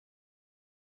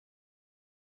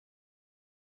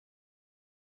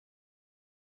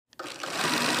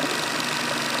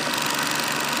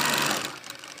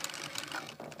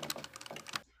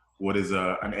what is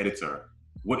an editor?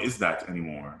 What is that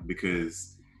anymore?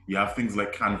 Because you have things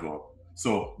like Canva.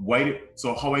 So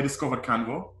how I discovered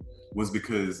Canva was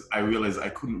because I realized I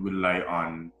couldn't rely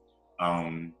on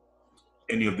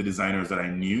any of the designers that I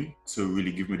knew to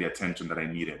really give me the attention that I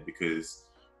needed, because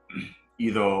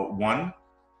either one,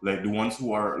 like the ones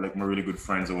who are like my really good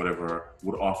friends or whatever,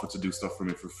 would offer to do stuff for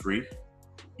me for free.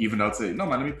 Even I'd say, no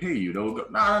man, let me pay you. They'll go,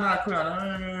 no, I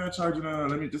couldn't charge you, no,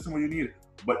 let me just know what you need.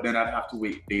 But then I'd have to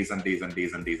wait days and days and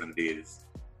days and days and days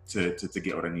to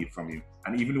get what I need from you.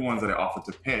 And even the ones that I offer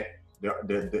to pay, they're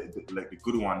like the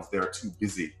good ones, they're too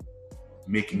busy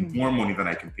making more money than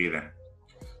I can pay them.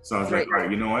 So I was like, all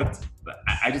right, you know what?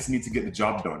 I just need to get the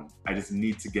job done. I just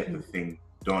need to get the thing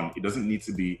done. It doesn't need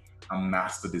to be a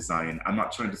master design. I'm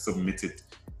not trying to submit it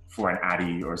for an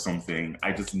Addy or something.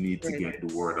 I just need to get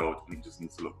the word out, and it just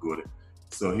needs to look good.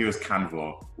 So here's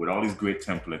Canva with all these great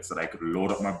templates that I could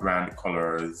load up my brand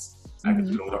colors, I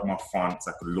could load up my fonts,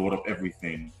 I could load up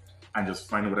everything, and just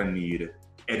find what I need,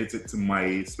 edit it to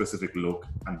my specific look,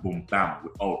 and boom, bam,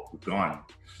 we're gone.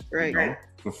 Right. You know,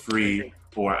 for free,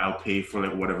 or I'll pay for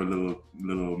like whatever little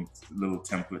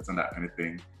templates and that kind of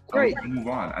thing. Right. And move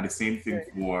on. And the same thing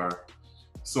for.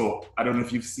 So I don't know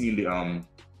if you've seen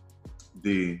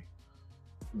the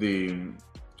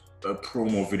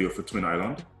promo video for Twin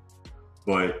Island,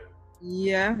 but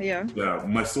yeah,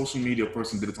 my social media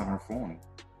person did it on her phone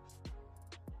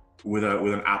with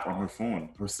an app on her phone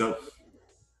herself.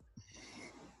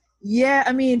 Yeah,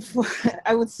 I mean,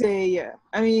 I would say, yeah.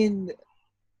 I mean,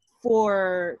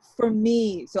 for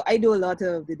me, so I do a lot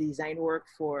of the design work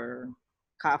for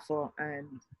Kafa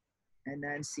and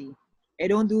Nancy. I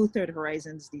don't do Third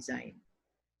Horizons design.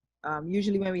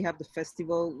 Usually when we have the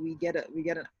festival, we get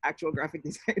an actual graphic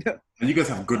designer. And you guys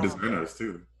have good designers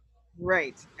too.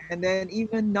 Right. And then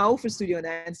even now for Studio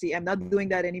Nancy, I'm not doing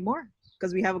that anymore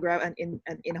because we have an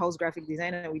in-house graphic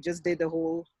designer, and we just did the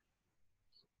whole,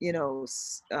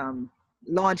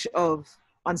 launch of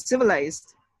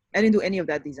Uncivilized. I didn't do any of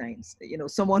that designs.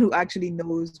 Someone who actually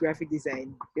knows graphic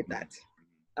design did that.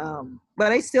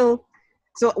 But I still,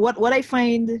 so what I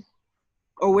find,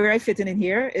 or where I fit in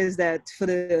here, is that for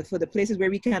the places where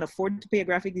we can afford to pay a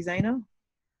graphic designer,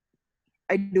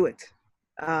 I do it.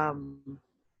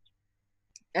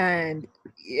 And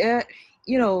yeah,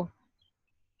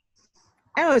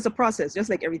 I know it's a process, just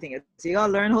like everything else. You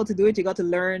gotta learn how to do it. You got to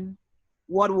learn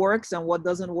what works and what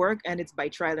doesn't work, and it's by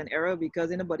trial and error,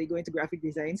 because anybody going to graphic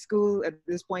design school at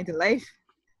this point in life.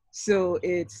 So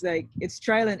it's like, it's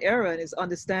trial and error, and it's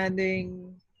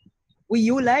understanding what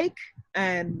you like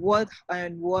and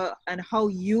how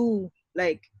you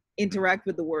like interact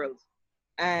with the world,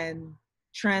 and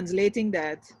translating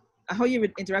that, how you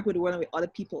would interact with the world and with other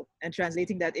people, and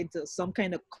translating that into some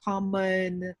kind of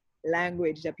common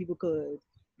language that people could,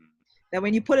 that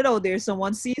when you put it out there,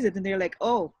 someone sees it and they're like,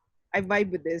 oh, I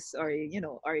vibe with this, or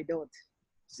or I don't.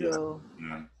 So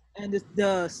and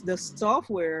the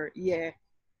software,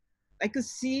 I could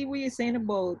see what you're saying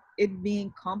about it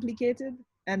being complicated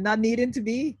and not needing to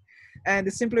be, and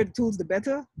the simpler the tools, the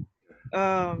better.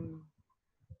 But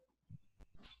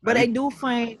I do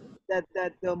find that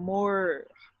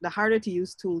the harder to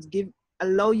use tools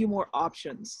allow you more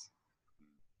options,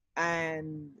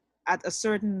 and at a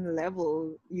certain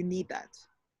level you need that.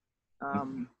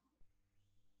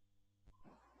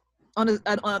 On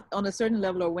a certain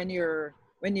level, or when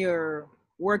your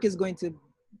work is going to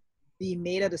be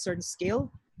made at a certain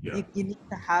scale, you need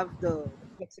to have the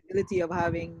flexibility of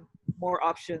having more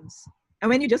options. And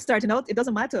when you're just starting out, it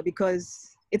doesn't matter,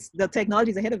 because it's the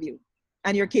technology is ahead of you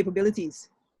and your capabilities.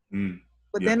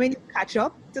 But then when you catch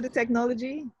up to the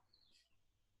technology,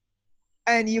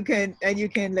 and you can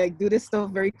like do this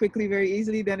stuff very quickly, very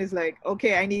easily, then it's like,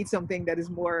 okay, I need something that is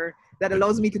more, that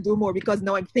allows me to do more, because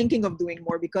now I'm thinking of doing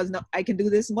more, because now I can do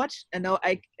this much, and now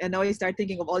I start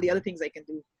thinking of all the other things I can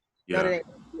do. But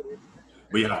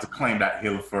you have to climb that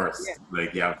hill first.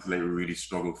 Like you have to like really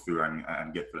struggle through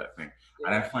and get to that thing.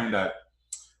 And I find that,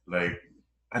 like,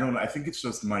 I don't know, I think it's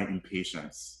just my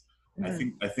impatience. I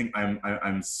think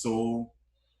I'm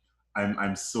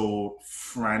so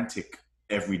frantic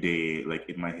every day, like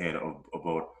in my head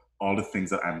about all the things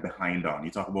that I'm behind on.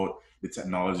 You talk about the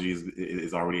technology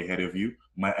is already ahead of you.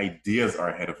 My ideas are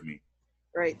ahead of me.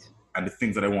 Right. And the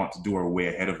things that I want to do are way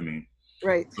ahead of me.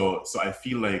 Right. So I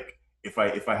feel like if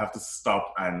I have to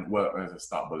stop and, well, not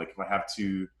stop, but like if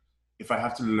I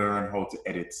have to learn how to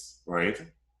edit, right,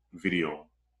 video,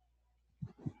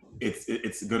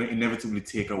 it's gonna inevitably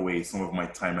take away some of my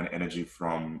time and energy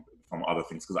from other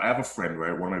things. Because I have a friend,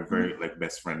 right, one of my very like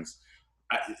best friends.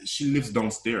 She lives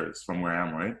downstairs from where I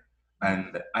am, right?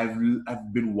 And I've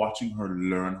been watching her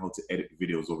learn how to edit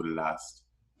videos over the last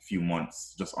few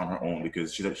months just on her own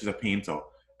because she's a painter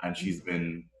and she's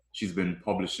been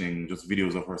publishing just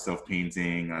videos of herself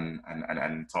painting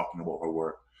and talking about her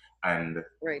work. And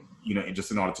Right. you know,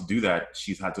 just in order to do that,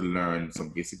 she's had to learn some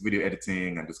basic video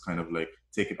editing and just kind of like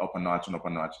take it up a notch and up a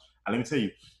notch. And let me tell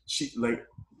you, she like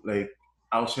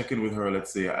I'll check in with her,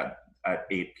 let's say at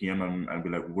 8 p.m. And be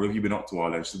like, what have you been up to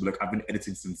all that? She'll be like, I've been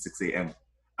editing since 6 a.m.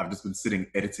 I've just been sitting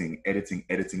editing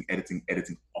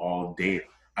all day.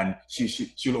 And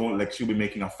she'll only like she'll be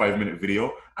making a 5 minute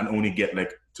video and only get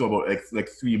like to about like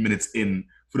 3 minutes in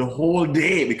for the whole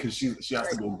day because she has to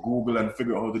Right. go Google and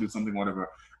figure out how to do something, whatever.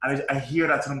 And I hear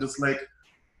that and I'm just like,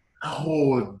 a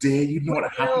whole day? You know But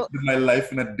what happens in my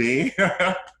life in a day?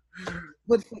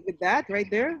 with that right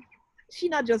there, she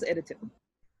not just editing.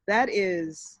 That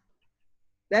is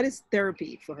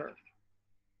therapy for her.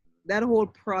 That whole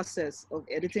process of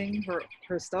editing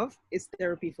her stuff is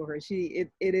therapy for her. It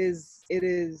is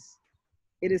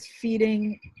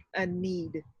feeding a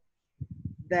need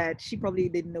that she probably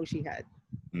didn't know she had.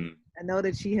 Mm. And now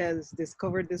that she has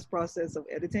discovered this process of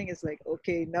editing, it's like,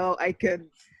 okay, now I can.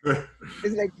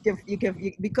 It's like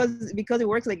because it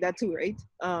works like that too, right?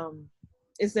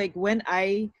 It's like when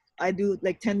I do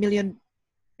like 10 million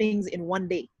things in one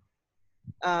day.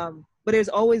 But there's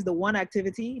always the one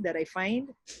activity that I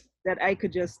find that I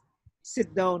could just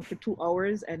sit down for 2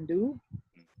 hours and do,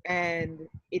 and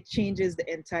it changes the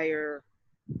entire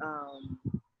um,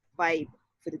 vibe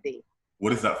for the day.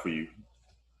 What is that for you?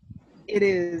 It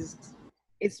is,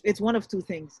 it's one of two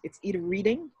things. It's either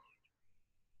reading,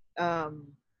 um,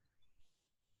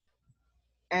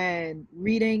 and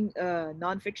reading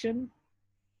nonfiction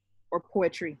or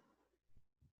poetry.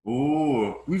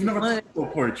 Oh, we've It's never one of talked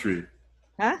about poetry.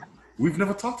 huh? We've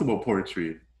never talked about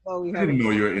poetry. Well, we I didn't haven't know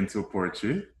you were into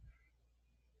poetry.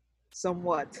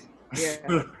 somewhat.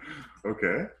 Yeah,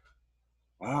 Okay.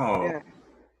 Wow.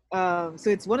 yeah. So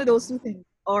it's one of those two things,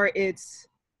 or it's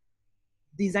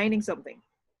designing something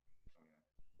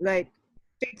like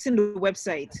fixing the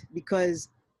website because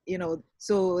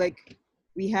so like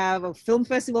we have a film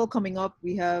festival coming up.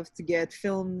 We have to get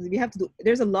films. We have to do.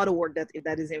 There's a lot of work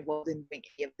that is involved in doing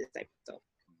any of this type of stuff,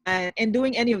 and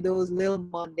doing any of those little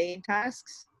mundane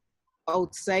tasks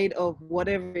outside of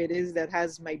whatever it is that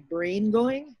has my brain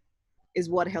going is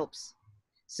what helps.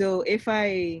 So if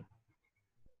I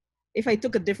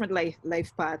took a different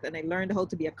life path and I learned how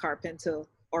to be a carpenter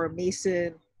or a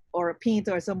mason or a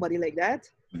painter or somebody like that,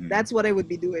 Mhm. that's what I would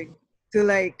be doing to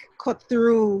like cut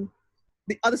through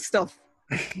the other stuff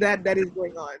that is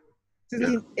going on. So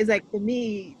Yeah. it's like for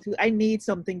me, I need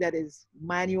something that is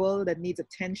manual, that needs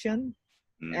attention,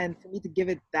 Mm. and for me to give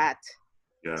it that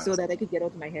Yeah. so that I could get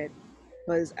out of my head,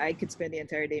 because I could spend the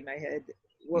entire day in my head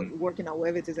Mm. working on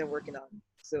whatever it is I'm working on.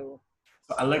 So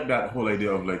So I like that whole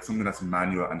idea of like something that's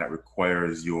manual and that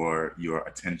requires your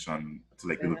attention to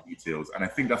like little yeah. details. And I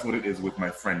think that's what it is with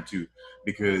my friend too,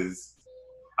 because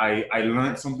I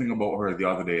learned something about her the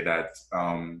other day that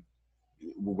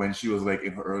when she was like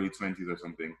in her early 20s or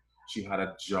something, she had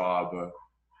a job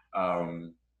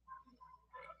um,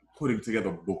 putting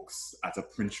together books at a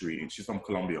printery, and she's from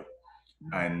Colombia.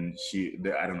 And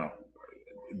I don't know,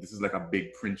 this is like a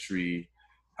big printery,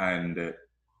 and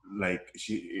like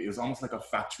it was almost like a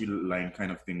factory line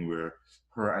kind of thing where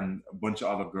her and a bunch of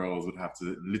other girls would have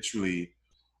to literally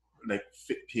like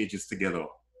fit pages together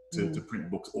to Mm. print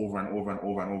books over and over and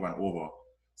over and over and over.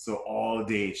 So all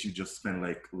day she just spent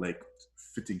like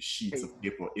fitting sheets of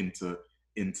paper into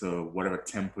whatever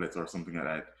template or something like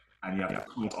that. And you have to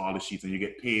count all the sheets and you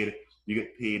get paid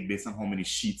based on how many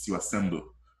sheets you assemble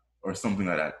or something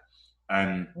like that.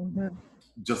 And Mm-hmm.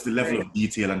 just the level Right. of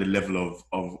detail and the level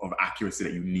of accuracy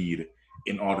that you need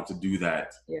in order to do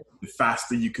that. Yeah. The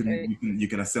faster Right. you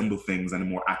can assemble things and the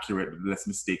more accurate, the less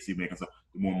mistakes you make and stuff,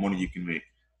 the more money you can make.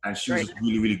 And she was Right. just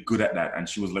really, really good at that. And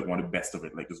she was like one of the best of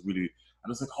it. Like just really, I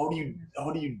was like, how do you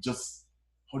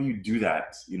do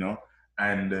that? You know?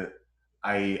 And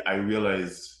I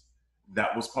realized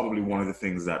that was probably one of the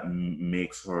things that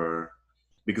makes her,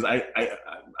 because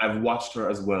I've watched her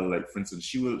as well. Like for instance,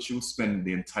 she will spend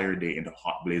the entire day in the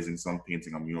hot blazing sun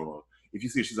painting a mural. If you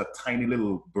see, she's a tiny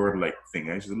little bird-like thing.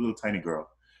 Eh? She's a little tiny girl,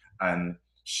 and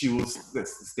she will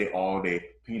stay all day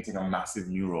painting a massive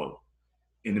mural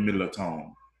in the middle of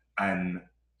town, and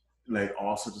like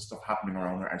all sorts of stuff happening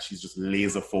around her, and she's just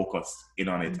laser focused in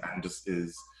on it, and just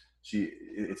is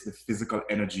it's the physical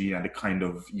energy and the kind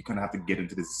of you kind of have to get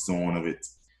into this zone of it,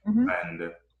 Mm-hmm.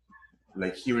 and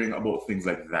like hearing about things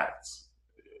like that,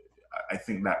 I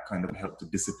think that kind of helped to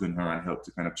discipline her and helped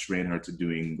to kind of train her to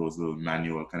doing those little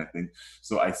manual kind of things.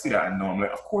 So I see that and know I'm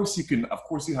like, of course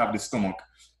you have the stomach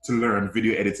to learn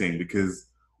video editing, because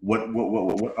what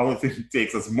other thing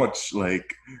takes as much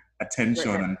like attention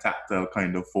Right. and tactile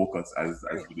kind of focus as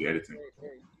Right. video editing.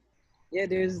 Right. Yeah,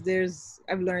 there's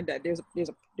I've learned that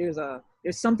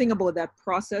there's something about that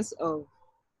process of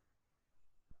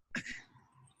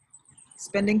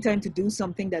spending time to do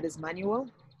something that is manual,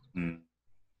 Mm.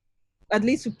 at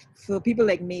least for people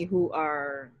like me who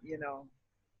are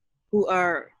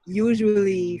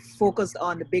usually focused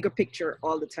on the bigger picture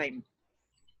all the time.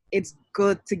 It's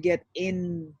good to get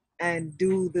in and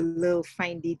do the little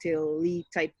fine detail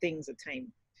type things at time.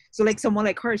 So like someone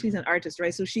like her, she's an artist,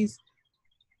 right? So she's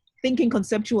thinking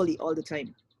conceptually all the time,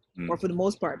 or Mm. for the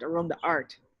most part around the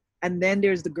art. And then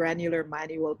there's the granular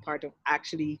manual part of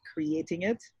actually creating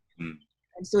it. Mm.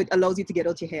 And so it allows you to get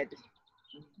out your head.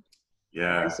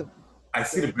 Yeah. So, I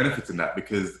see yeah. the benefits in that,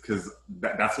 because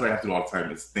that's what I have to do all the time,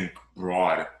 is think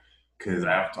broad, because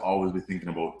I Mm. have to always be thinking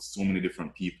about so many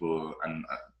different people and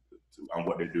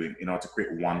what they're doing in order to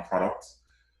create one product.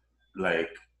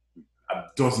 Like a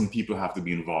dozen people have to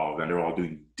be involved, and they're all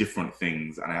doing different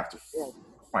things, and I have to Right.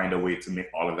 find a way to make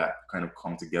all of that kind of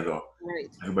come together. Right.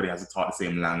 Everybody has to talk the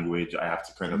same language. I have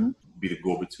to kind of Mhm. be the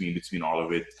go-between all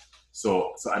of it.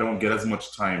 So I don't get as much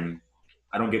time.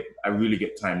 I rarely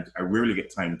get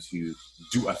time to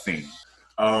do a thing.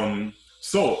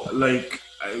 So like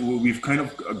we've kind of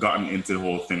gotten into the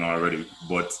whole thing already,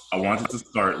 but I wanted to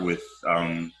start with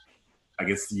I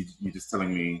guess you just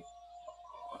telling me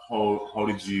how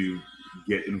did you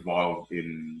get involved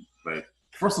in, like,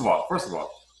 first of all,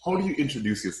 how do you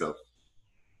introduce yourself?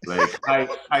 Like, hi,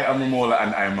 I'm Romola,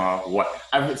 and I'm what?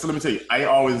 So let me tell you, I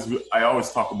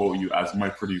always talk about you as my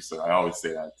producer. I always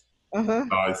say that. Uh-huh.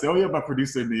 I say, oh yeah, my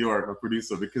producer in New York, my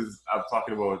producer, because I'm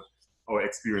talking about our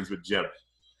experience with Jeb.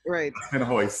 Right. That's kind of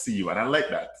how I see you, and I like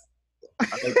that.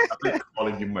 I like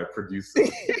calling you my producer.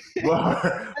 Well,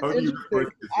 That's how do you refer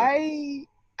interesting. to yourself?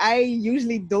 I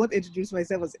usually don't introduce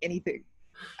myself as anything.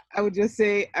 I would just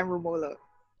say I'm Romola.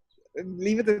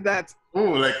 Leave it at that.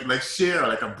 Oh, like share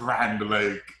like a brand,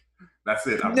 like that's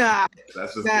it. Nah,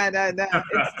 That's just nah, nah, nah.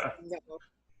 It's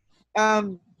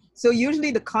no. So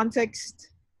usually the context,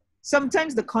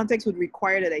 sometimes the context would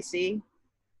require that I say,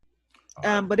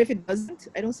 but if it doesn't,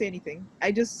 I don't say anything.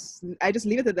 I just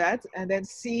leave it at that, and then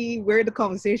see where the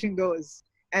conversation goes.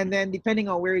 And then depending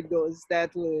on where it goes,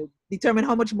 that will determine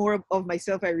how much more of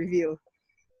myself I reveal.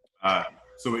 uh,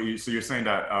 so you're saying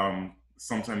that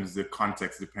sometimes the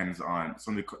context depends on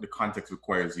the context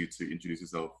requires you to introduce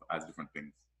yourself as different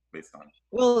things based on.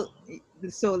 Well,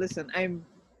 so listen,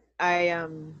 I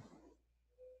am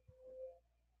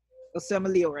so I'm a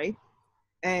Leo, right?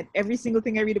 And every single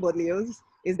thing I read about Leos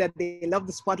is that they love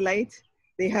the spotlight,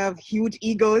 they have huge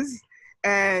egos,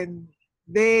 and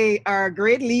they are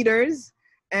great leaders,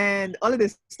 and all of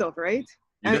this stuff, right?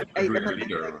 You're definitely a I'm great an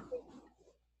leader.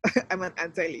 I'm an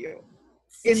anti-Leo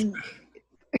in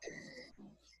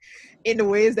in the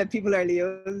ways that people are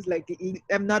Leos. Like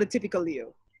I'm not a typical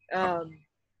Leo. Um,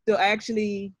 so I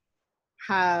actually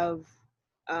have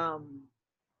um,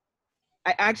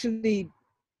 I actually,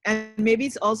 and maybe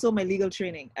it's also my legal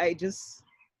training. I just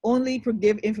only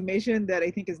give information that I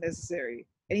think is necessary.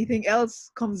 Anything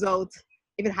else comes out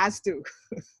if it has to.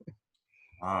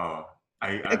 Wow.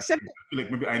 I Except, feel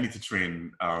like maybe I need to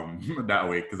train that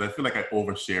way, because I feel like I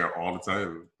overshare all the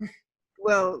time.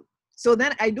 well, so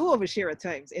then I do overshare at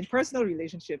times. In personal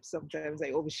relationships, sometimes I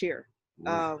overshare.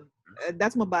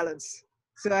 That's my balance.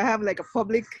 So I have like a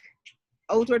public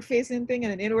outward facing thing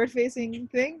and an inward facing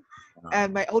thing.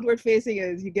 And my outward facing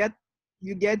is you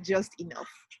get just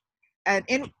enough. And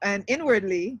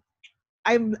inwardly,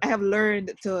 I have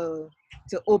learned to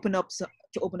open up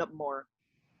to open up more,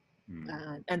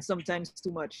 and sometimes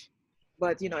too much,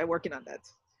 but I'm working on that.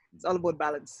 It's all about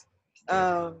balance.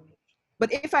 Yeah.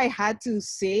 But if I had to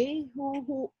say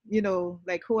who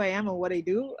like who I am and what I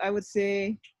do, I would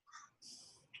say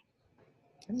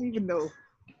I don't even know.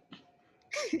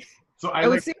 So I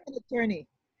would say an attorney,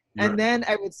 you're and then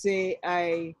I would say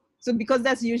so because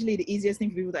that's usually the easiest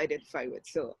thing for people to identify with.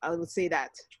 So I would say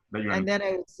that, that you're and then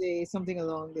I would say something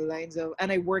along the lines of,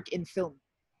 and I work in film.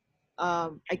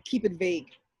 I keep it vague,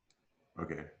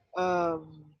 okay.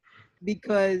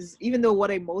 because even though what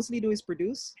I mostly do is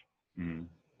produce, Mm-hmm.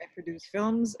 I produce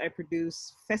films, I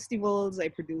produce festivals, I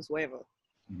produce whatever.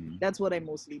 Mm-hmm. That's what I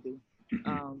mostly do.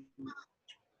 Um,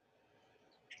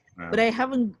 Yeah. but I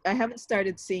haven't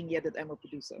started saying yet that I'm a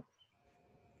producer.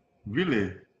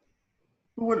 Really?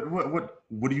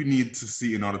 What do you need to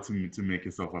see in order to make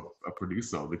yourself a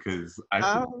producer? Because I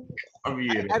Um,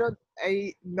 mean, I don't.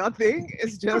 I nothing.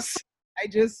 It's just I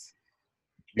just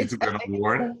You it's took an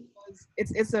award.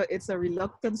 it's a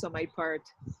reluctance on my part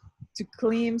to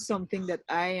claim something that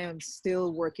I am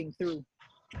still working through.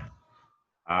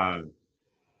 Ah,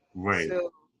 right.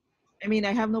 So I mean,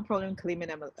 I have no problem claiming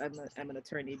I'm an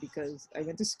attorney because I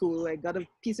went to school, I got a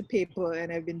piece of paper,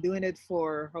 and I've been doing it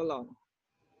for how long?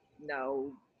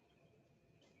 Now,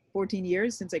 14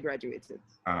 years since I graduated.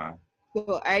 Uh,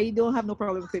 So I don't have no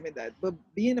problem claiming that. But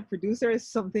being a producer is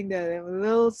something that I'm a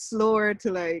little slower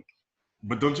to like.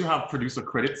 but don't you have producer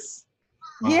credits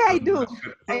on Yeah, I film? do.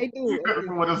 I do. I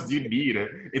do. What else do you need?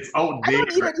 It's out I there don't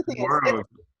need in anything the else. world.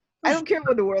 I don't care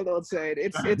about the world outside.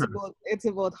 It's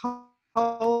about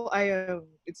how I am.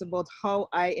 It's about how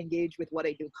I engage with what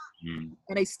I do, Mm,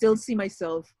 and I still see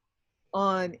myself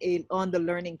on the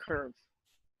learning curve.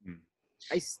 mm.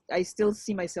 I still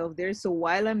see myself there. So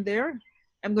while I'm there,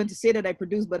 I'm going to say that I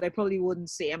produce, but I probably wouldn't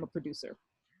say I'm a producer.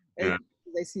 Yeah,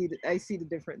 I see the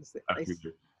difference. I feel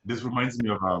it. This reminds me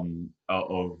of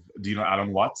do you know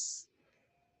Alan Watts?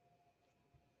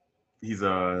 He's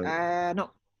a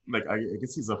No. like I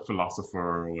guess he's a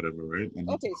philosopher or whatever, right? And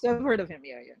Okay, so I've heard of him.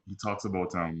 Yeah, yeah. he talks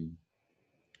about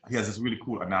he has this really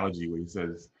cool analogy where he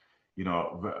says, you know,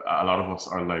 a lot of us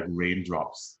are like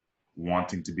raindrops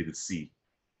wanting to be the sea.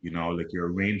 You know, like you're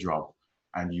a raindrop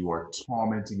and you are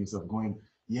tormenting yourself, going,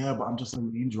 yeah, but I'm just a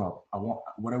raindrop.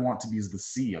 What I want to be is the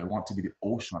sea. I want to be the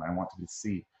ocean. I want to be the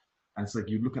sea. And it's like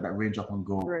you look at that raindrop and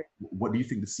go, Right, what do you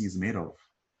think the sea is made of?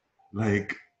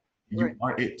 Like you right,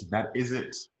 are it. That is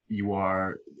it. You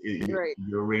are right,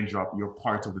 you're a raindrop. You're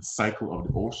part of the cycle of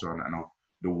the ocean and of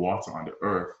the water on the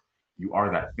earth. You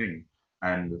are that thing.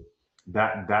 And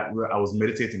that I was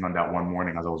meditating on that one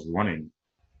morning as I was running,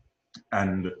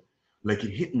 and like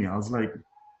it hit me. I was like,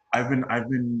 I've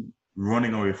been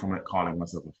running away from it, calling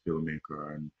myself a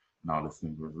filmmaker and all this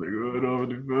thing. Like, oh, no,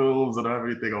 the films and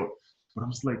everything. But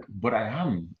I'm just like, but I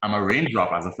am. I'm a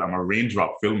raindrop I'm a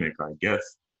raindrop filmmaker, I guess.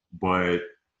 But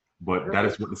that right,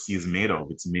 is what the sea is made of.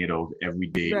 It's made of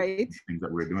everyday right. things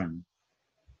that we're doing,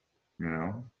 you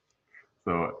know?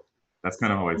 So that's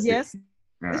kind of how I see it. Yes,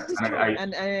 Yeah. this is And true,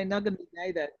 and I'm not gonna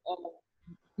deny that.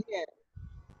 Yeah.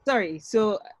 Sorry.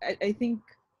 So I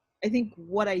think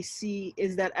what I see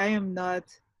is that I am not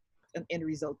an end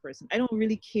result person. I don't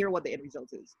really care what the end result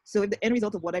is. So if the end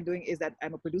result of what I'm doing is that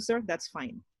I'm a producer, that's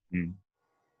fine. mm,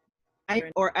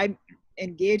 I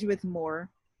engage with more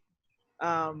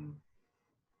um,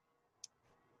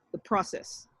 the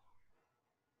process.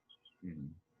 mm,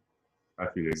 I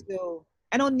feel it. So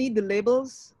I don't need the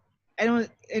labels. I don't.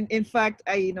 In fact,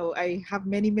 I have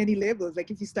many labels.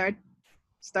 Like if you start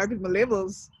with my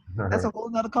labels, that's a whole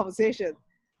nother conversation.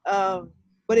 Um,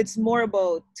 but it's more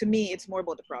about to me. It's more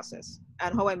about the process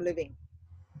and how I'm living.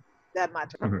 That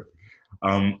matters.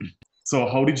 um, so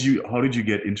how did you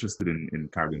get interested in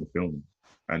Caribbean film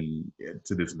and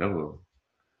to this level?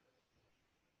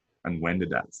 And when did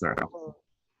that start? Well,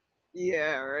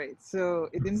 yeah, right. So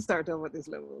it didn't start off at this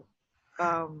level.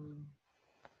 Um,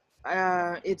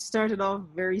 it started off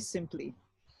very simply.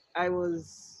 I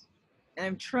was, and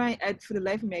I'm trying, for the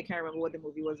life of me, I can't remember what the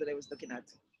movie was that I was looking at,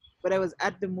 but I was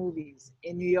at the movies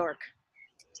in New York,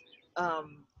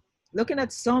 um, looking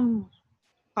at some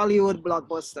Hollywood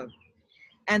blockbuster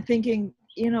and thinking,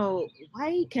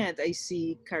 why can't I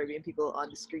see Caribbean people on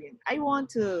the screen? I want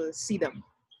to see them.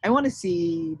 I want to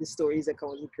see the stories that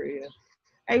come with Korea.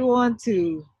 I want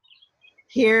to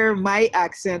hear my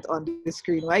accent on the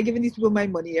screen. Why giving these people my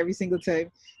money every single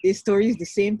time? Their story is the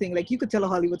same thing. Like you could tell a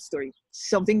Hollywood story.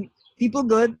 Something people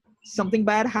good, something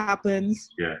bad happens.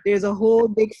 Yeah, There's a whole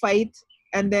big fight,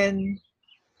 and then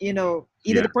either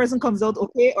yeah, the person comes out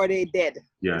okay or they're dead.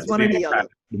 yeah. It's one or Same the that other.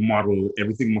 the model,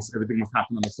 everything must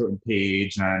happen on a certain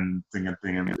page and thing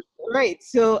and Right.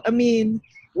 So I mean,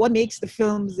 what makes the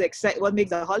films what makes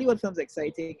the Hollywood films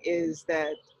exciting is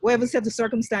that whatever set of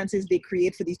circumstances they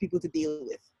create for these people to deal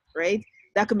with, right?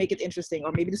 That could make it interesting,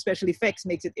 or maybe the special effects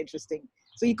makes it interesting.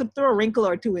 So you could throw a wrinkle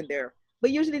or two in there.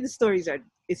 But usually the stories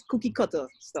it's cookie cutter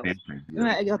stuff. same thing. And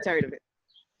Yeah. I got tired of it.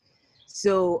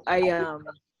 So I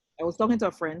was talking to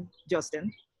a friend,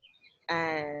 Justin,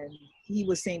 and he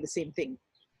was saying the same thing.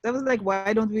 I was like,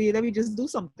 why don't we let me just do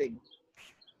something?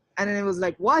 And then it was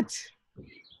like, what?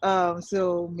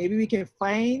 So maybe we can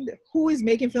find who is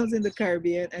making films in the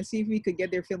Caribbean and see if we could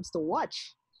get their films to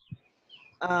watch.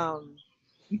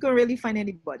 You couldn't really find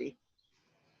anybody,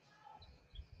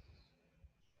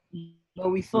 but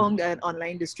we found an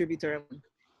online distributor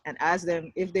and asked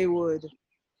them if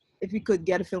we could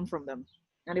get a film from them.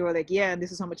 And they were like, yeah, and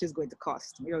this is how much it's going to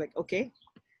cost. We were like, okay.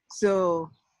 So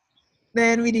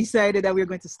then we decided that we were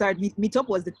going to start meetup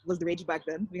was the rage back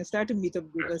then. We can start a meetup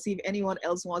group and see if anyone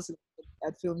else wants to look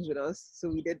at films with us. So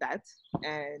we did that,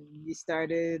 and we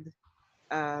started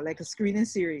like a screening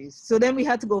series. So then we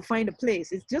had to go find a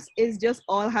place. It's just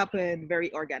all happened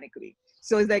very organically.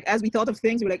 So it's like as we thought of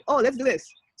things, we were like, oh, let's do this.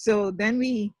 So then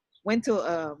we went to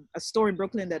a store in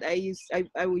Brooklyn that I used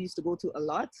to go to a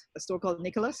lot. A store called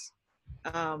Nicholas.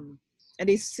 Um, and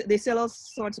they sell all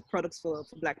sorts of products for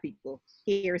Black people: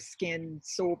 hair, skin,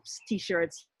 soaps,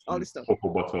 T-shirts, all this stuff. Cocoa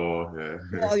butter,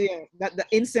 yeah. Oh yeah, that the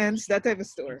incense, that type of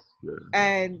store. Yeah.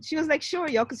 And she was like, "Sure,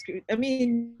 y'all could screw." I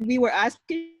mean, we were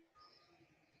asking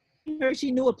her.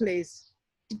 She knew a place.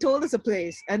 She told us a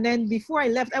place, and then before I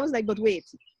left, I was like, "But wait,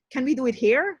 can we do it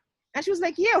here?" And she was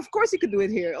like, "Yeah, of course you could do it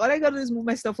here. All I gotta do is move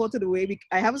my stuff out of the way.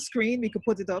 I have a screen. We could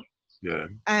put it up." Yeah.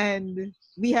 And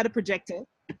we had a projector,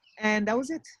 and that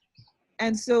was it.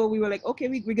 And so we were like, okay,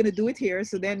 we're gonna do it here.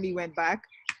 So then we went back.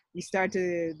 We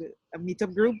started a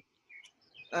meetup group.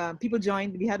 People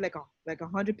joined. We had like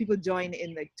 100 people join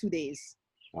in like 2 days.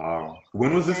 Wow.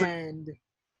 When was this? And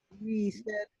we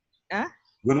said, ah,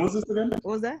 When was this again? what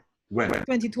was that? When?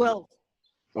 2012.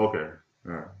 Okay.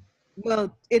 Yeah.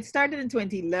 Well, it started in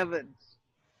 2011.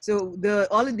 So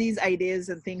all of these ideas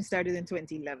and things started in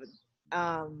 2011.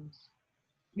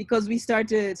 Because we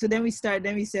started, so then we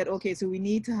said, okay, so we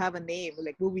need to have a name,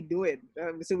 like what we doing.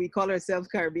 So we call ourselves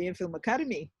Caribbean Film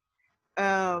Academy.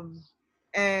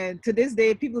 And to this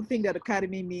day, people think that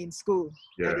academy means school.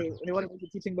 Yeah. And they want to go to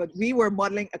teaching, but we were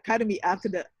modeling academy after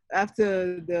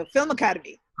the film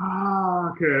academy.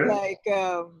 Ah, okay. Like,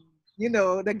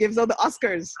 that gives out the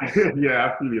Oscars. Yeah,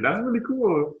 absolutely. That's really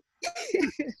cool.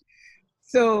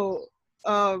 So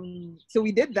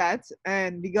we did that,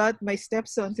 and we got my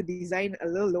stepson to design a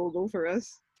little logo for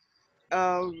us.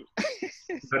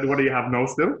 What do you have now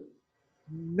still?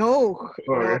 No,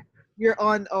 Okay. we're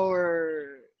on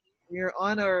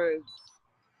our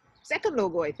second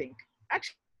logo, I think.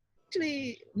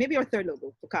 Actually, maybe our third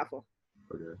logo for CAFO.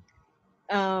 Okay.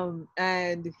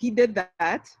 And he did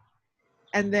that,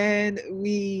 and then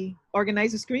we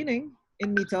organized a screening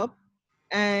in Meetup,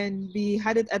 and we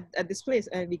had it at this place,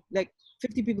 and we like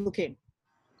 50 people came.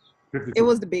 52. It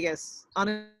was the biggest.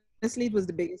 Honestly, it was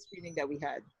the biggest screening that we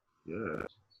had.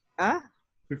 Yeah.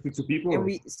 52 people.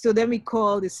 And then we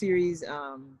called the series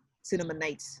Cinema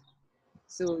Nights.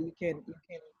 So you can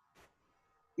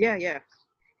yeah.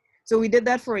 So we did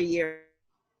that for a year.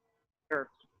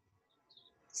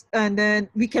 And then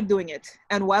we kept doing it.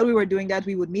 And while we were doing that,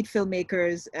 we would meet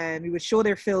filmmakers and we would show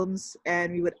their films,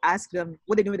 and we would ask them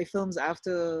what they do with their films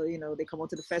after, they come out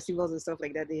to the festivals and stuff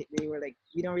like that. They were like,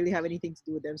 we don't really have anything to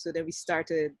do with them. So then we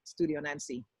started Studio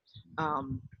Nancy.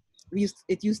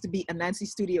 It used to be Anansi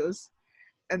Studios.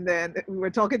 And then we were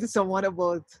talking to someone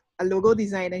about a logo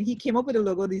design, and he came up with a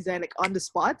logo design like on the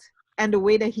spot. And the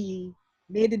way that he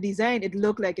made the design, it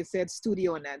looked like it said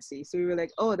Studio Nancy. So we were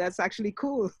like, oh, that's actually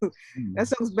cool. That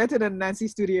sounds better than Nancy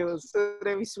Studios. So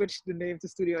then we switched the name to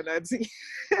Studio Nancy.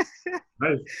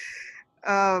 Nice.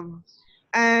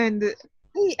 And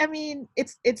I mean,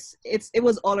 it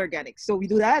was all organic. So we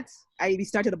do that. We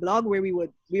started a blog where we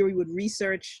would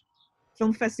research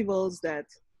film festivals that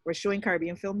were showing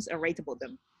Caribbean films and write about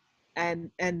them.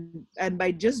 And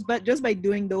by just by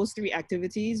doing those three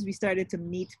activities, we started to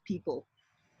meet people.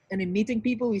 And in meeting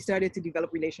people, we started to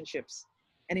develop relationships.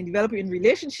 And in developing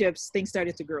relationships, things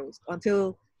started to grow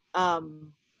until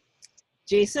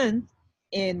Jason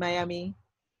in Miami,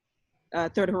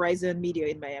 Third Horizon Media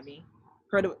in Miami,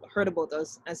 heard about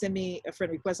us and sent me a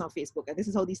friend request on Facebook. And this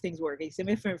is how these things work. He sent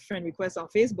me a friend request on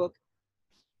Facebook.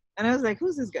 And I was like,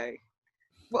 who's this guy?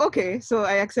 Well, okay, so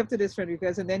I accepted his friend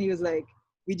request. And then he was like,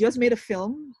 we just made a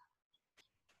film.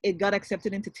 It got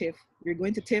accepted into TIFF. We're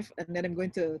going to TIFF, and then I'm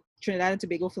going to Trinidad and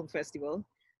Tobago Film Festival.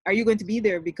 Are you going to be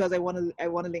there? Because I want to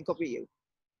link up with you.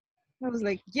 I was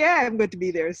like, yeah, I'm going to be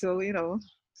there. So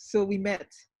so we met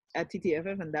at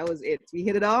TTFF, and that was it. We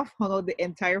hit it off, hung out the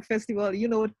entire festival. You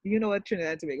know what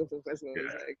Trinidad and Tobago Film Festival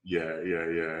is like. Yeah.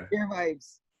 Your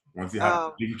vibes. Once you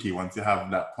have Dinky, once you have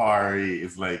that party,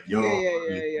 it's like, yo.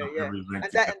 Yeah. And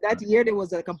that year there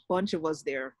was like a bunch of us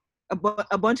there.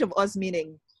 A bunch of us,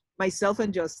 meaning myself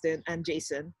and Justin and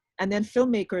Jason, and then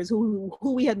filmmakers who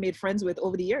we had made friends with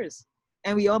over the years.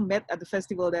 And we all met at the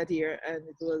festival that year, and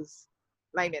it was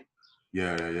lining.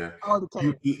 Yeah. All the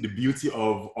time. The beauty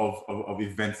of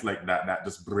events like that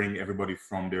just bring everybody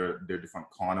from their different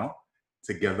corner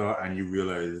together, and you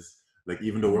realize, like,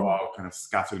 even though we're all kind of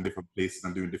scattered in different places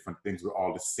and doing different things, we're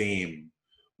all the same.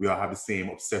 We all have the same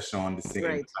obsession, the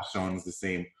same passions, the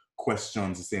same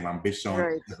questions, the same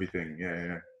ambitions, everything.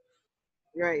 Yeah.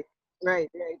 Right.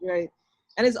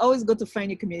 And it's always good to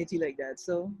find a community like that.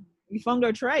 So we found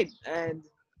our tribe, and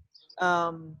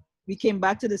we came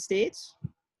back to the States,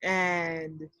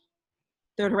 and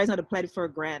Third Horizon had applied for a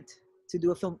grant to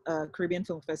do a Caribbean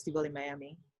Film Festival in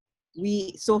Miami.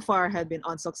 We so far had been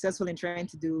unsuccessful in trying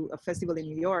to do a festival in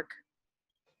New York,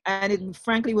 and it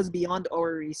frankly was beyond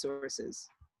our resources.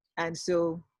 And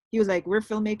so he was like, "We're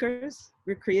filmmakers,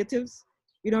 we're creatives.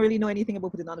 We don't really know anything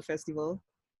about putting on a festival.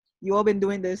 You all been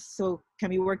doing this, so can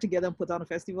we work together and put on a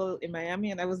festival in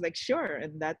Miami?" And I was like, "Sure."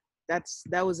 And that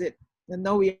was it. And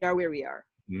now we are where we are.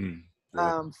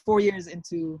 Yeah. 4 years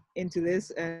into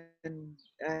this, and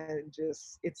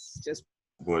just it's just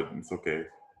But it's okay.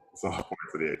 It's all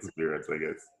part of the experience, I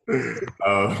guess.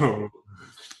 um,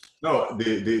 no,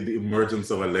 the emergence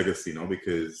of a legacy,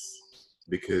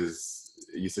 because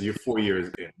you said you're 4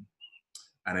 years in,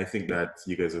 and I think that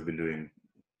you guys have been doing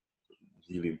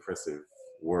really impressive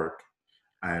work.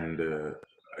 And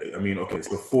I mean, okay,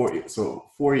 so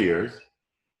 4 years,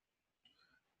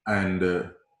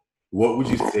 and what would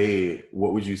you say?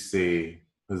 What would you say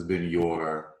has been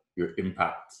your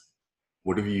impact?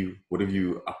 What have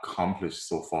you accomplished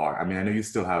so far? I mean, I know you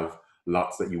still have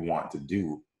lots that you want to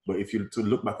do, but if you to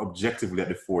look back objectively at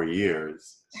the 4 years,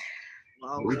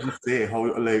 wow. what would you say? How,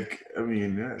 like, I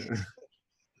mean,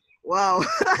 Wow.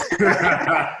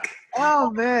 yeah.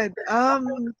 Oh man.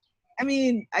 I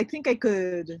mean, I think I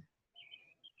could.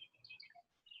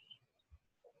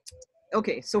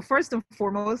 Okay, so first and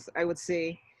foremost, I would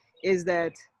say is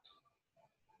that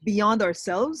beyond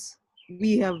ourselves,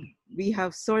 we have we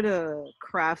have sort of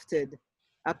crafted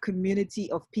a community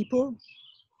of people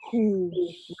who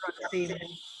we're on the same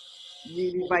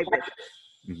we vibe with,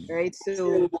 Mhm. right?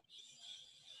 So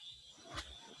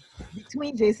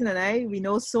between Jason and I, we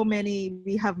know so many.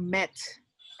 We have met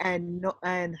and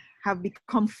have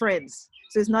become friends.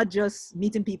 So it's not just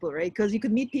meeting people, right? Because you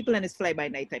could meet people and it's fly by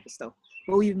night type of stuff.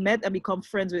 But we've met and become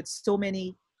friends with so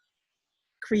many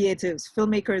creatives,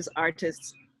 filmmakers,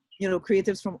 artists,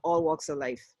 creatives from all walks of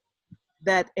life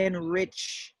that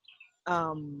enrich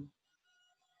um,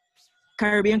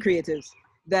 Caribbean creatives.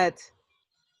 That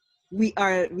we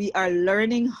are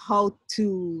learning how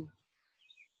to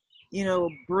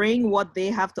bring what they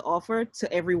have to offer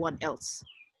to everyone else.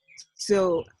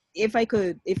 So if I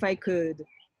could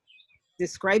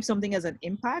describe something as an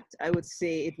impact, I would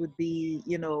say it would be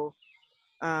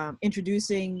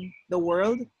introducing the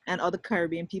world and other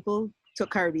Caribbean people to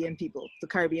Caribbean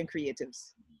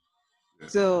creatives. Yeah.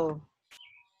 So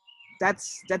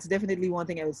that's definitely one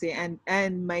thing I would say.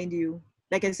 And mind you,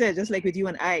 like I said, just like with you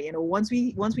and I, once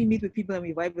we meet with people and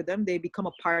we vibe with them, they become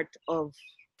a part of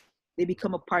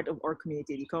our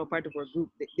community, they become a part of our group.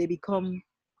 They become,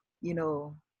 you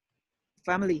know,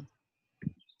 family,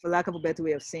 for lack of a better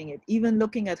way of saying it. Even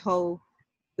looking at how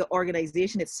the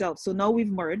organization itself. So now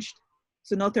we've merged.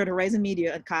 So now Third Horizon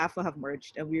Media and CAFA have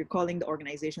merged, and we're calling the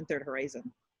organization Third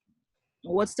Horizon.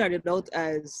 What started out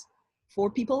as 4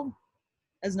 people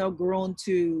has now grown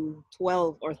to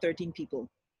 12 or 13 people.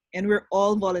 And we're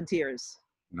all volunteers.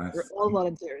 We're Nice. all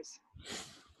volunteers.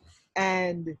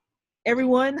 And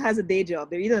everyone has a day job.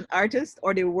 They're either an artist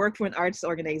or they work for an arts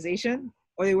organization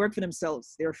or they work for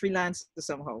themselves. They're freelance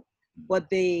somehow. But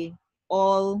they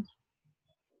all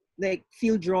like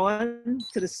feel drawn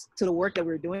to the work that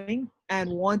we're doing and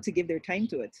want to give their time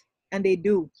to it. And they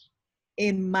do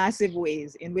in massive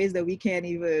ways, in ways that we can't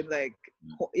even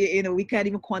we can't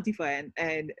even quantify.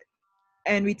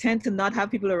 And we tend to not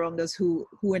have people around us who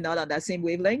are not on that same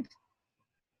wavelength,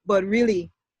 but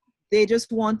really they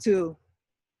just want to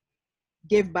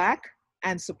give back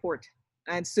and support.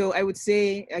 And so I would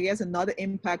say, I guess another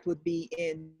impact would be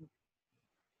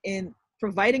in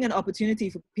providing an opportunity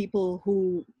for people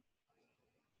who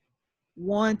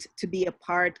want to be a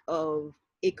part of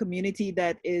a community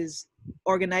that is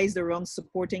organized around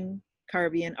supporting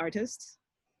Caribbean artists,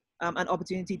 an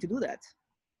opportunity to do that.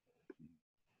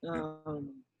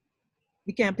 Um,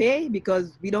 we can't pay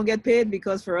because we don't get paid,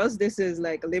 because for us this is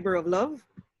like a labor of love.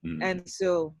 Mm. And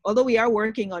so although we are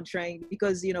working on trying,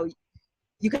 because you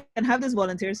can have this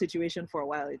volunteer situation for a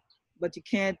while, but you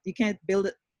can't build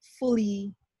it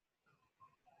fully,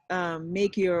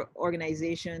 make your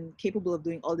organization capable of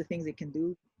doing all the things it can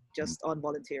do just on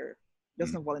volunteer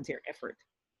effort.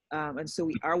 And so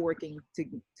we are working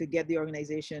to get the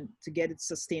organization, to get it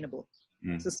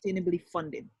sustainably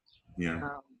funded. Yeah.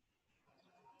 Um,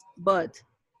 but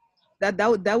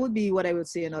that would be what I would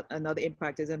say. Another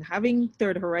impact is, and having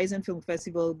Third Horizon Film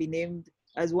Festival be named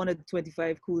as one of the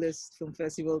 25 coolest film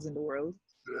festivals in the world.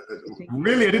 I think,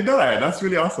 Really, I didn't know that. That's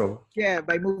really awesome. yeah,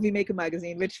 by Movie Maker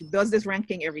magazine, which does this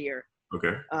ranking every year.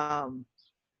 Okay.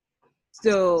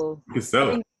 So You can I sell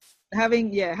it. think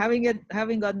having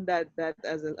gotten that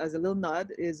as a little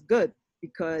nod is good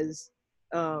because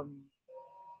um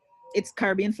it's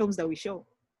Caribbean films that we show.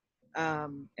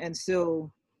 And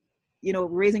so,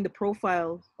 raising the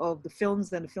profile of the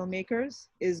films and the filmmakers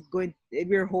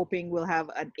we're hoping will have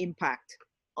an impact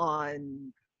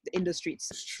on the industry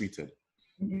itself. It's treated.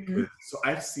 Mm-hmm. Because, so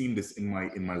I've seen this in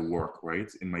my work,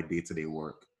 right? In my day-to-day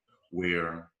work,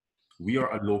 where we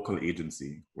are a local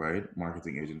agency, right?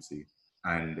 Marketing agency.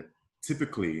 And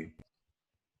typically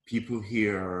people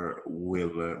here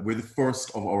will we're the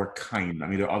first of our kind. I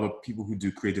mean, there are other people who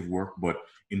do creative work, but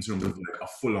in terms of like a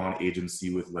full-on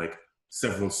agency with like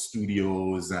several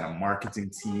studios and a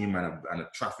marketing team and a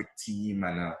traffic team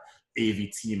and a AV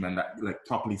team and that like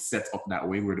properly set up that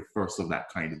way, we're the first of that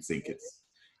kind in St. Kitts.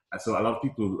 And so a lot of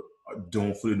people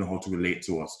don't fully know how to relate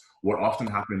to us. What often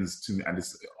happens to me, and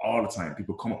this all the time,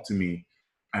 people come up to me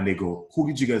and they go, "Who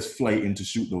did you guys fly in to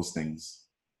shoot those things?"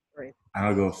 Right. And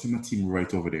I'll go, "See my team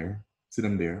right over there. See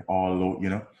them there, all low.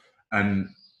 And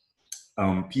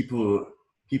people,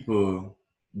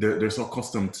 they're so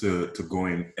accustomed to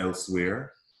going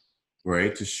elsewhere,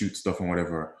 right, to shoot stuff and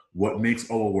whatever. What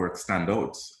makes our work stand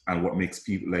out and what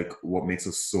makes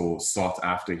us so sought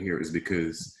after here is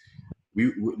because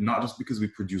we not just because we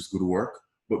produce good work,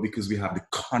 but because we have the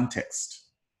context,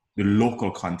 the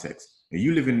local context. Now,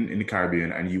 you live in the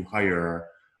Caribbean and you hire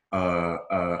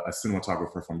a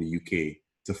cinematographer from the UK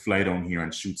to fly down here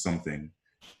and shoot something.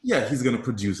 Yeah, he's going to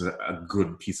produce a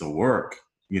good piece of work,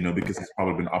 because he's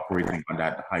probably been operating on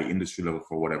that high industry level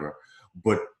for whatever.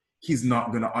 But he's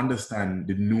not going to understand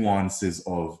the nuances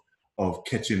of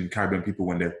catching Caribbean people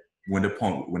when they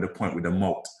point with the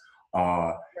mouth.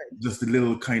 Just the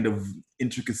little kind of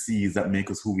intricacies that make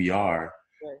us who we are.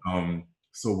 Right.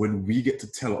 So when we get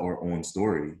to tell our own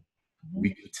story,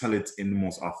 we can tell it in the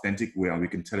most authentic way, and we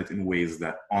can tell it in ways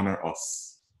that honor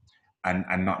us and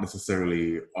not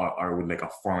necessarily are with like a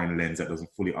foreign lens that doesn't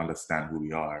fully understand who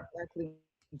we are. Exactly.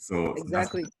 So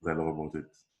that's Exactly. what I love about it.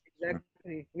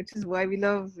 Exactly. Which is why we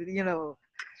love,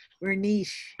 we're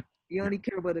niche. We only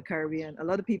care about the Caribbean. A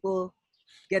lot of people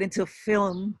get into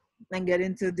film and get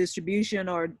into distribution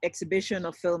or exhibition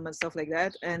of film and stuff like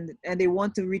that, and they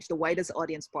want to reach the widest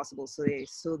audience possible. So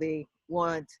they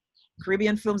want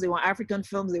Caribbean films, they want African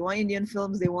films, they want Indian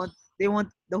films, they want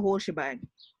the whole shebang.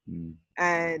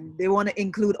 And they want to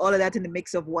include all of that in the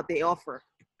mix of what they offer.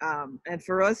 And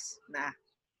for us,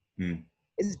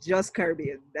 it's just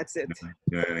Caribbean. That's it.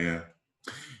 Yeah.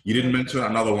 You didn't mention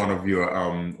another one of your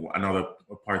another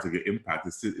part of your impact.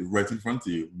 It's right in front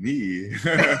of you, me.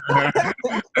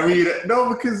 I mean, no,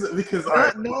 because all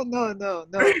right. No.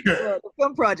 The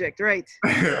film project, right?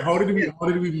 How did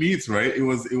we meet? Right, it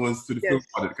was to the film Yes.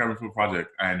 project, Caribbean Film Project,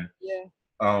 and Yeah.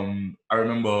 I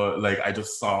remember like I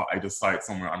just saw it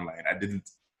somewhere online. I didn't,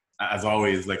 as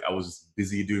always, like I was just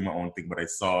busy doing my own thing, but I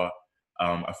saw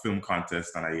a film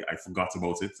contest and I forgot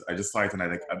about it. I just saw it and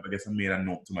I guess I made a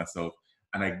note to myself,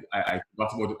 and I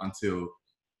forgot about it until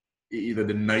either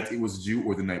the night it was due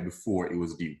or the night before it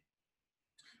was due.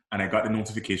 And I got the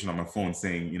notification on my phone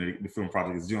saying, the film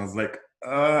project is due. I was like,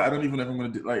 I don't even know if I'm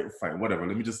going to do, like, fine, whatever.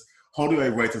 Let me just, how do I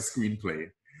write a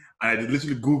screenplay? And I did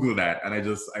literally Google that. And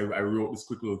I wrote this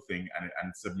quick little thing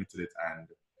and submitted it and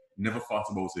never thought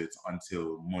about it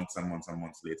until months and months and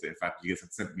months later. In fact, you guys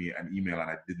had sent me an email and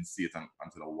I didn't see it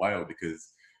until a while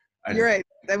because You're right.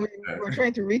 I mean, we're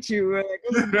trying to reach you.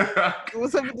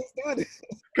 What's up with this dude?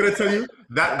 Can I tell you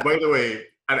that, by the way,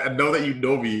 and now that you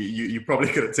know me, you probably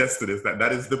could attest to this,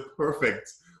 that is the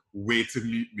perfect way to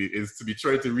meet me, is to be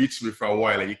trying to reach me for a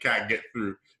while and you can't get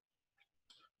through.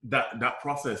 That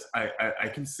process, I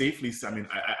can safely say, I mean,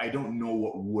 I don't know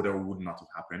what would or would not have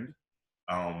happened,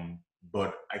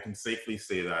 but I can safely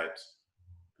say that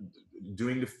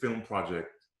doing the film project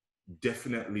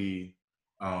definitely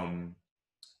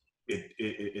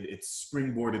it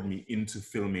springboarded me into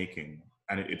filmmaking,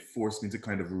 and it forced me to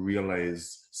kind of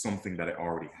realize something that I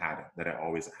already had, that I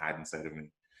always had inside of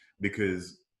me.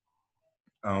 Because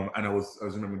and I was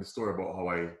remembering the story about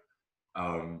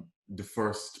how the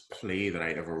first play that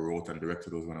I ever wrote and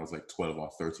directed was when I was like 12 or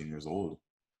 13 years old,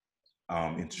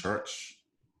 in church.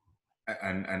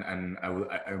 And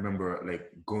I remember like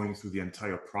going through the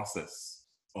entire process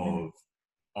of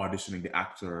auditioning the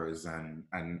actors and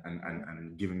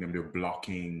giving them their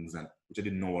blockings, and which I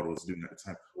didn't know what I was doing at the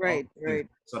time. Right.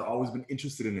 So I'd always been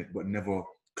interested in it, but never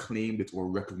claimed it or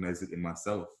recognized it in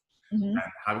myself. Mm-hmm.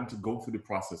 And having to go through the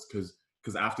process,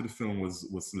 because after the film was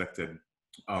selected,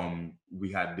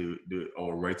 we had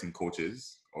our writing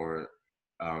coaches, or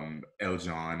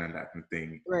Eljon and that kind of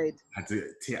thing. Right. Had to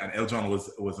and Eljon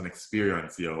was an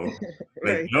experience, yo. Like,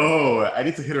 Right. yo, I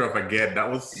need to hit her up again. That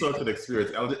was such an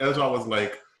experience. Eljon was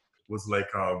like was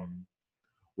like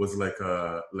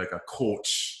a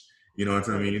coach. You know what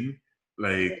I Right. mean?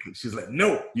 Like, she's like,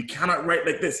 no, you cannot write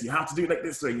like this. You have to do it like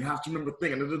this way. You have to remember the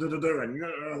thing, and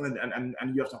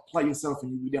you have to apply yourself,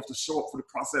 and you really have to show up for the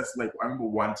process. Like, I remember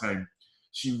one time,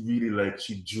 she really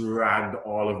she dragged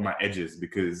all of my edges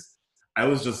because I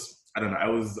was just, I don't know, I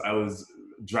was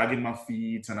dragging my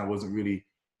feet, and I wasn't really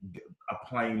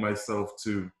applying myself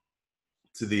to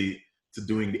the to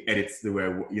doing the edits the way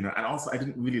and also I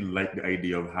didn't really like the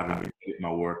idea of having to edit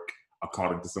my work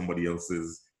according to somebody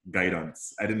else's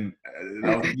guidance. I didn't.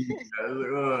 That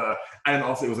was, and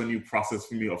also it was a new process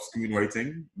for me of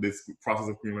screenwriting. This process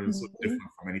of screenwriting was so different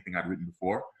from anything I'd written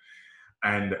before.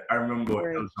 And I remember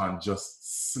Right. Elton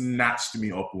just snatched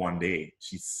me up one day.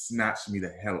 She snatched me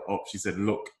the hell up. She said,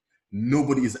 look,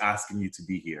 nobody is asking you to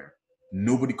be here.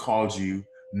 Nobody called you.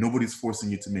 Nobody's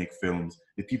forcing you to make films.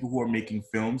 The people who are making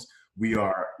films, we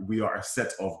are a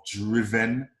set of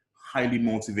driven, highly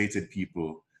motivated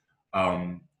people.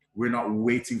 We're not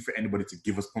waiting for anybody to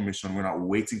give us permission. We're not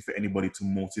waiting for anybody to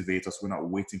motivate us. We're not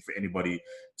waiting for anybody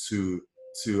to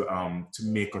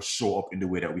make us show up in the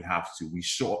way that we have to. We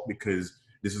show up because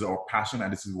this is our passion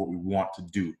and this is what we want to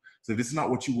do. So if this is not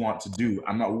what you want to do,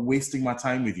 I'm not wasting my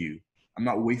time with you. I'm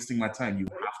not wasting my time. You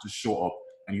have to show up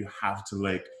and you have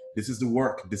to this is the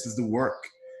work. This is the work.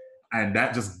 And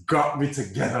that just got me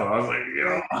together. I was like,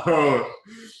 yo.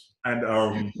 And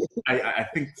I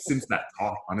think since that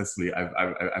talk, honestly,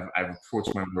 I've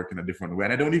approached my work in a different way.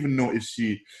 And I don't even know if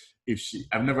she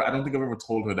I don't think I've ever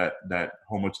told her that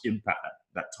how much impact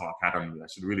that talk had on me. I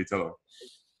should really tell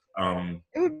her.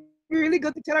 It would be really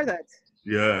good to tell her that.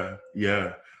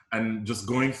 Yeah. And just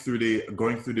going through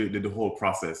the whole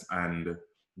process and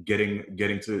getting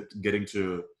to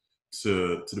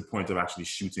the point of actually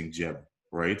shooting Jeb,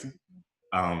 right?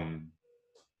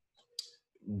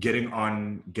 Getting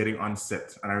on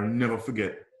set, and I'll never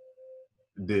forget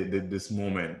this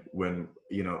moment when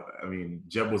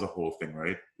Jeb was a whole thing,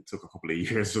 right? It took a couple of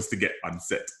years just to get on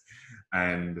set,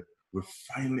 and we're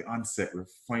finally on set. We're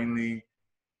finally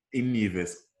in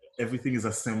Nevis. Everything is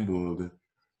assembled.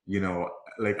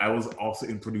 I was also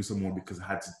in producer mode because I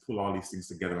had to pull all these things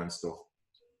together and stuff.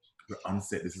 We're on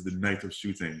set. This is the night of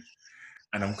shooting,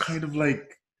 and I'm kind of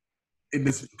in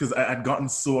this because I'd gotten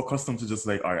so accustomed to just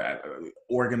all right,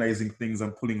 organizing things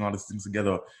and pulling all these things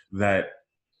together that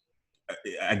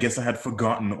I guess I had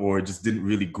forgotten or just didn't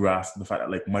really grasp the fact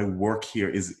that my work here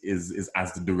is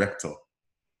as the director.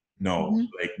 No,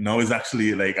 no is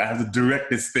actually I have to direct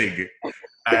this thing,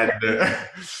 and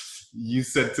you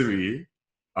said to me,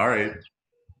 "All right,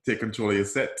 take control of your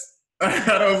set," and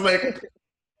I was like,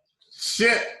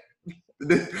 "Shit."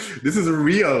 This is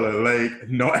real.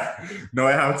 No,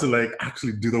 I have to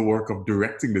actually do the work of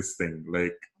directing this thing.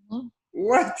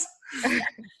 What?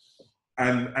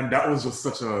 and that was just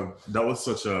such a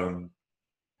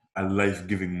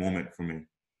life-giving moment for me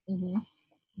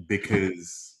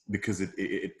because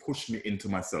it pushed me into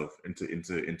myself into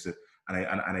and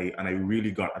I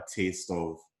really got a taste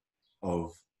of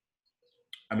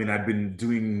I'd been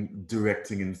doing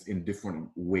directing in different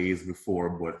ways before,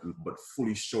 but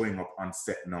fully showing up on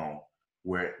set now,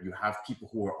 where you have people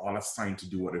who are all assigned to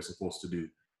do what they're supposed to do,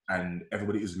 and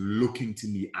everybody is looking to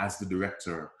me as the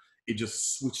director. It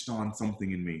just switched on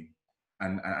something in me,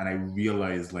 and I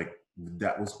realized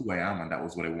that was who I am, and that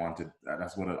was what I wanted.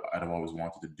 That's what I'd always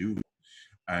wanted to do,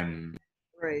 and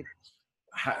right.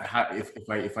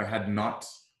 If I had not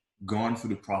gone through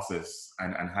the process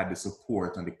and had the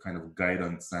support and the kind of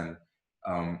guidance and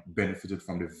benefited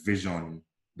from the vision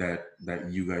that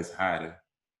you guys had,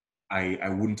 I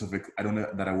wouldn't have. I don't know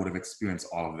that I would have experienced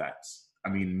all of that.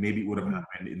 Maybe it would have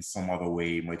happened in some other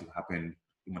way. It might have happened.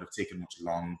 It might have taken much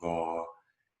longer.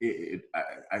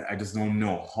 I just don't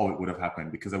know how it would have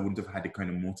happened because I wouldn't have had the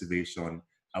kind of motivation.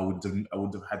 I would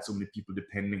have had so many people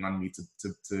depending on me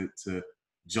to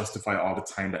justify all the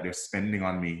time that they're spending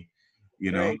on me.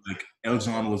 Right.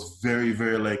 Eljon was very,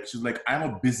 very she's I'm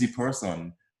a busy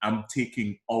person. I'm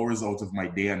taking hours out of my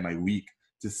day and my week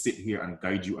to sit here and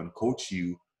guide you and coach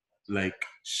you.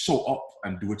 Show up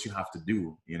and do what you have to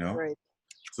do, Right.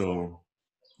 So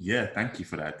yeah, thank you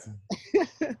for that.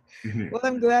 Well,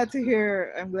 I'm glad to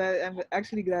hear. I'm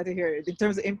actually glad to hear it. In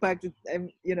terms of impact,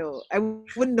 I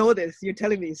wouldn't know this. You're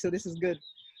telling me, so this is good.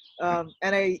 And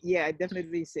I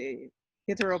definitely say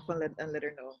hit her up and let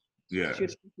her know. Yeah. She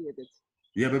appreciate it.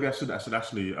 Yeah, maybe I should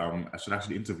actually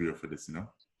interview her for this,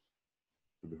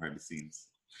 behind the scenes.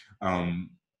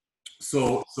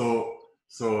 So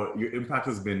So your impact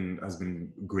has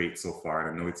been great so far,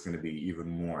 and I know it's going to be even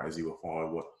more as you go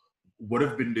forward. What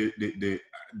have been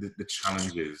the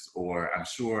challenges, or I'm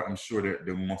sure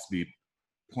there must be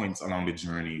points along the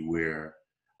journey where,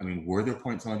 I mean, were there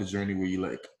points along the journey where you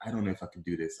like, I don't know if I can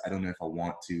do this, I don't know if I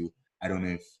want to, I don't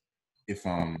know if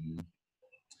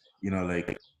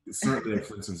like certainly, like,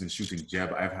 for instance, in shooting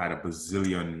Jeb, I've had a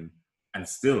bazillion, and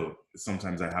still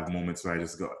sometimes I have moments where I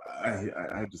just go,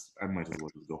 I might as well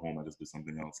just go home and just do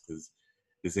something else because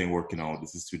this ain't working out.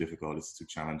 This is too difficult. This is too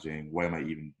challenging. Why am I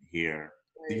even here?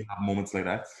 Do you Right. have moments like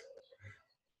that?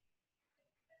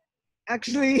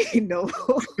 Actually, no.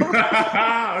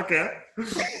 Okay.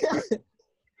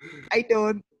 I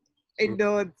don't. I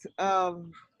don't.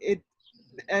 It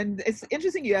and it's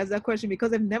interesting you ask that question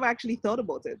because I've never actually thought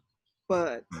about it.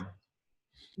 But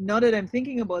now that I'm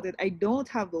thinking about it, I don't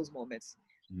have those moments.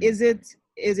 Mm,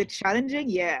 Is it challenging?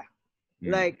 Yeah.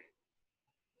 mm, Like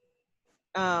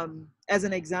as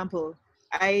an example,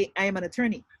 I am an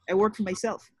attorney. I work for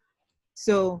myself.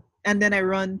 So and then I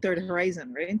run Third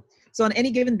Horizon, right? So on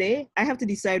any given day, I have to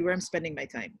decide where I'm spending my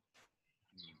time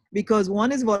because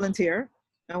one is volunteer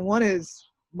and one is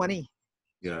money.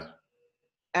 yeah.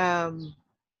 Um,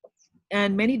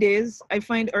 and many days I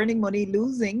find earning money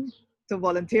losing to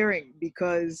volunteering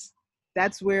because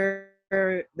that's where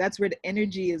the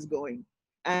energy is going,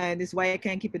 and it's why I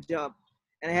can't keep a job,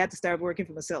 and I had to start working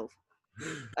for myself.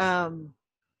 Um,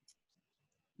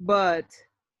 but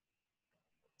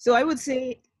so I would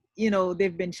say,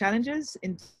 they've been challenges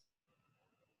in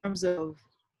terms of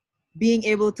being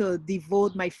able to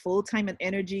devote my full time and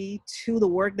energy to the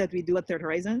work that we do at Third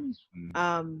Horizon,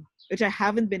 Mm, which I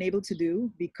haven't been able to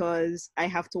do because I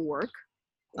have to work,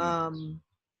 yeah.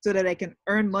 so that I can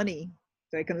earn money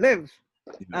so I can live.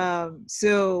 Yeah.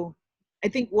 So I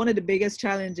think one of the biggest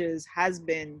challenges has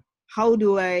been how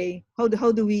do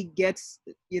we get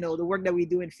the work that we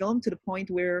do in film to the point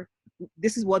where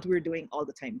this is what we're doing all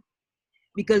the time,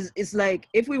 because it's like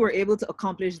if we were able to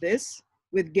accomplish this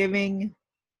with giving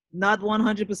not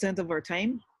 100% of our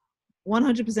time,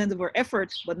 100% of our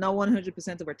effort, but not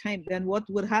 100% of our time, then what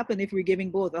would happen if we're giving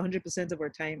both 100% of our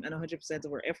time and 100%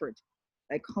 of our effort?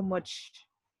 Like, how much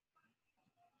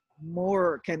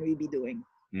more can we be doing?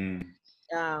 Mm,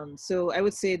 So I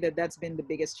would say that that's been the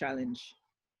biggest challenge,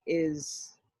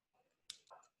 is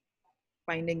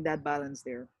finding that balance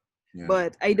there. yeah.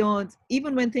 But I don't,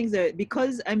 even when things are,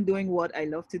 because I'm doing what I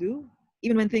love to do,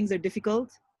 even when things are difficult,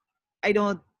 I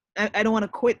don't, I don't want to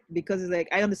quit, because it's like,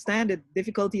 I understand that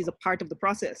difficulty is a part of the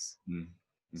process. Mm, mm,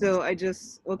 So I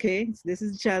just, okay, this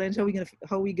is a challenge. How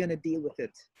are we gonna deal with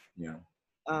it? yeah.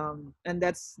 And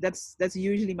that's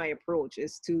usually my approach,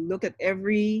 is to look at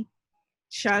every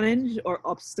challenge or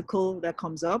obstacle that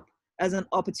comes up as an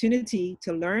opportunity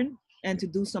to learn and to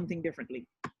do something differently.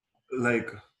 Like,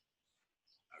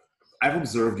 I've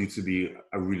observed you to be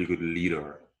a really good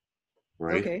leader,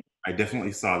 right? Okay. I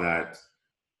definitely saw that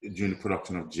during the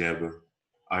production of Jeb.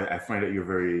 I find that you're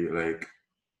very, like,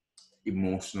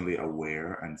 emotionally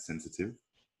aware and sensitive,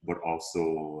 but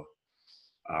also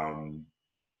um,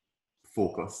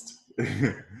 focused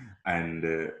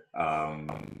and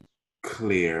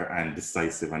clear and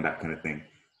decisive and that kind of thing.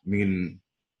 I mean,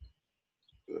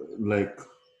 like,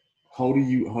 how did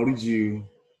you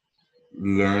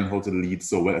learn how to lead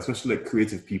so well, especially like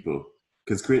creative people?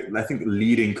 Because I think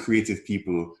leading creative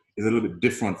people is a little bit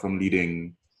different from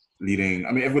leading.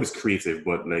 I mean, everybody's creative,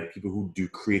 but like people who do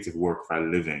creative work for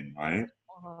a living, right?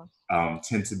 Uh-huh.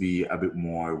 Tend to be a bit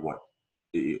more what,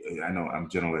 I know I'm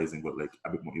generalizing, but like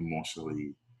a bit more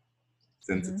emotionally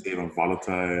Hmm. sensitive and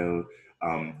volatile.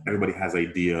 Everybody has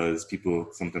ideas. People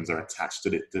sometimes are attached to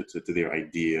their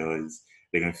ideas.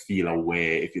 They can feel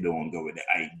away if you don't go with the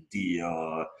idea.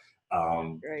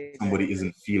 Right, right, Somebody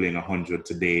isn't feeling 100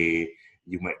 today.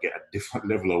 You might get a different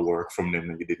level of work from them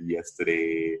than you did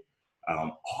yesterday.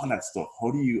 All that stuff.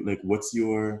 How do you, like? What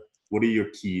are your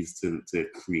keys to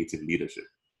creative leadership?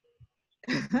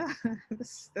 right.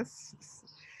 That's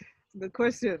a good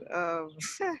question. Um,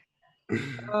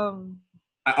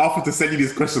 I offered to send you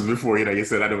these questions before, you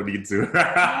said I don't need to. no,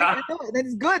 I know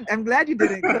that's good. I'm glad you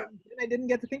didn't, because I didn't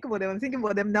get to think about them. I'm thinking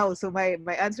about them now, so my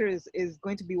answer is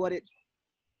going to be what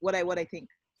I think.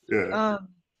 Yeah. Um,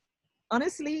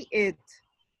 Honestly, it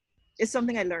is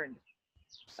something I learned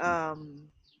um,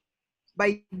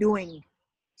 by doing.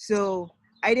 So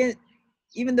I didn't,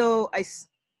 even though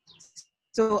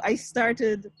so I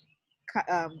started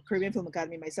Caribbean Film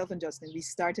Academy, myself and Justin, we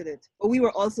started it. But we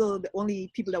were also the only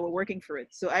people that were working for it.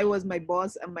 So I was my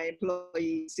boss and my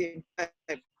employee same time.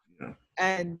 Yeah.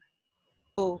 And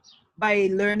so by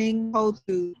learning how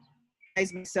to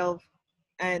organize myself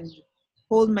and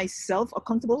hold myself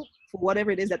accountable for whatever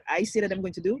it is that I say that I'm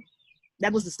going to do,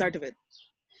 that was the start of it.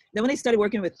 Then when I started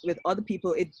working with other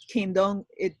people, it came down.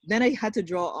 It then I had to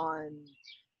draw on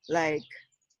like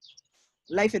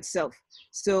life itself.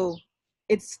 So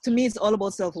it's to me, it's all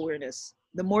about self-awareness.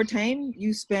 The more time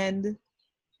you spend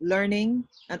learning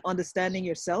and understanding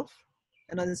yourself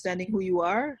and understanding who you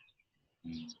are,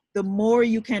 the more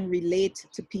you can relate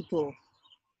to people,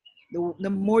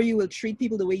 the more you will treat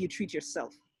people the way you treat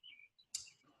yourself.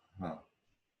 Huh.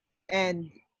 And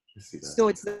I see that. so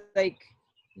it's like,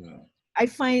 Yeah. I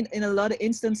find in a lot of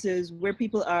instances where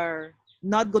people are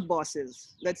not good bosses,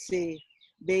 let's say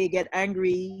they get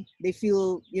angry, they feel,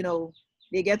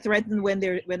 they get threatened when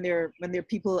their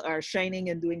people are shining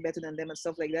and doing better than them and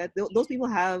stuff like that. Those people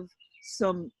have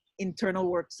some internal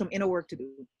work, some inner work to do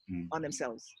Mm. on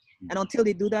themselves. Mm. And until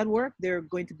they do that work, they're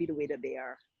going to be the way that they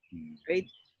are, Mm. right?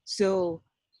 So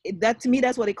that to me,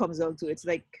 that's what it comes down to. It's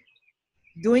like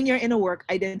doing your inner work,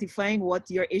 identifying what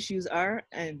your issues are,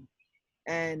 and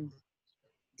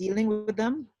dealing with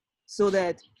them so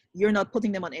that you're not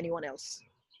putting them on anyone else,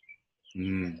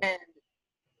 Mm. and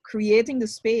creating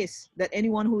the space that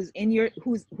anyone who's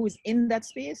in that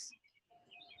space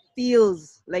feels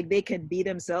like they can be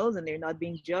themselves and they're not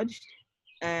being judged,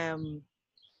 um,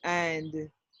 and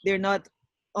they're not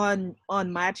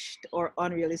unmatched or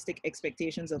unrealistic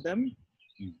expectations of them.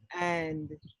 Mm. And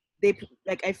they,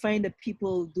 like, I find that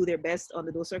people do their best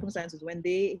under those circumstances when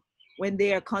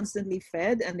they are constantly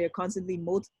fed and they're constantly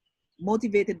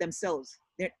motivated themselves.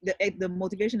 The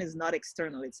motivation is not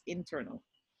external, it's internal.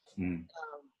 Mm.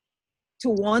 To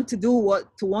want to do what,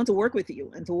 to want to work with you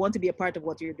and to want to be a part of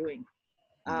what you're doing.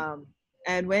 Mm. um,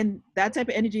 and when that type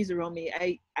of energy is around me,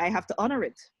 I have to honor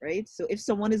it, right? So if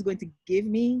someone is going to give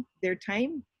me their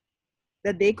time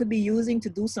that they could be using to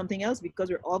do something else, because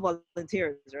we're all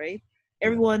volunteers, right? Yeah.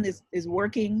 Everyone is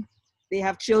working, they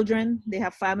have children, they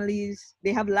have families,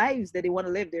 they have lives that they want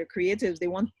to live, they're creatives,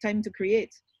 they want time to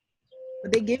create,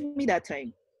 but they give me that time.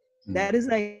 Mm. That is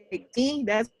like me,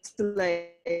 that's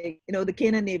like, the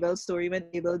Cain and Abel story when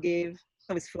Abel gave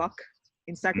of his flock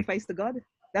in sacrifice to Mm. God.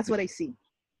 That's what I see.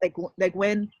 Like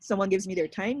when someone gives me their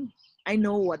time, I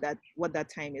know what that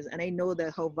time is, and I know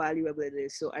that how valuable it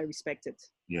is, so I respect it.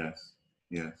 Yes.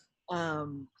 Yes.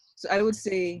 So I would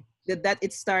say that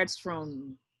it starts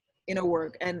from inner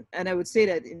work, and I would say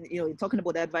that talking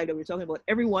about that vibe that we're talking about,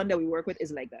 everyone that we work with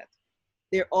is like that.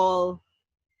 They're all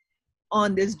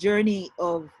on this journey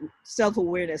of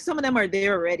self-awareness. Some of them are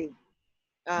there already,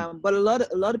 but a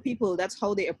lot of people, that's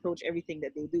how they approach everything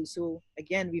that they do. So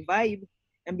again, we vibe,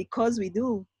 and because we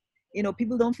do,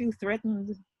 people don't feel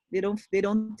threatened. They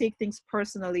don't take things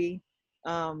personally.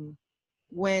 um,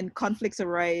 when conflicts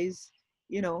arise,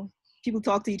 you know people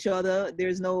talk to each other.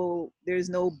 There's no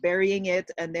burying it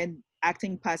and then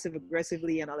acting passive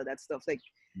aggressively and all of that stuff. Like,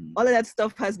 Mm. all of that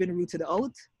stuff has been rooted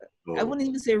out. I So wouldn't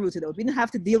even say rooted out. We didn't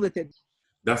have to deal with it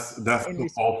that's in so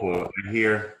recent. powerful.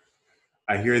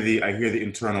 I hear the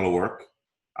internal work,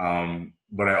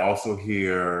 but I also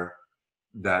hear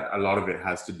that a lot of it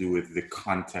has to do with the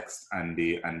context and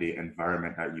the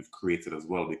environment that you've created as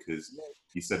well. Because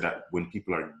you said that when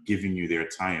people are giving you their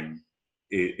time,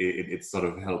 it sort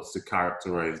of helps to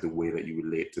characterize the way that you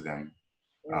relate to them.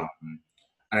 Right. Um,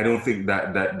 and I don't think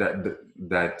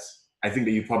that I think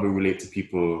that you probably relate to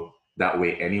people that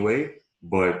way anyway.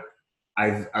 But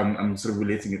I'm sort of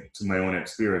relating it to my own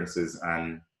experiences,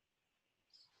 and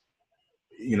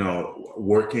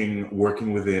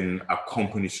working within a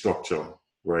company structure,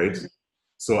 right? Mhm.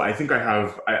 So I think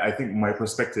I think my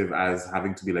perspective as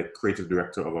having to be like creative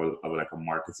director of like a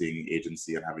marketing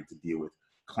agency and having to deal with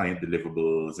client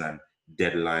deliverables and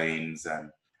deadlines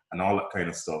and all that kind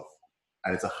of stuff.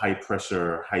 And it's a high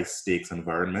pressure, high stakes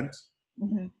environment,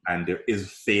 Mhm. and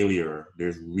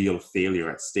there's real failure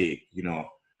at stake.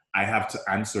 I have to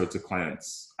answer to clients.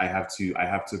 I have to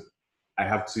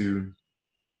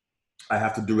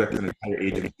direct an entire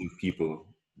agency of people,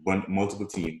 multiple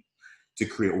teams, to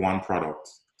create one product,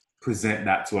 present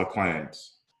that to a client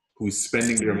who's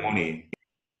spending their money,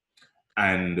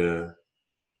 and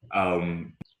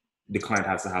um, the client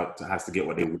has to get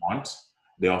what they want.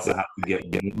 They also have to get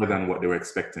more than what they were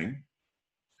expecting.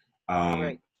 Um,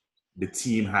 Right. the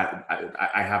team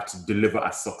I have to deliver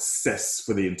a success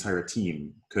for the entire team,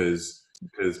 because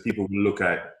people will look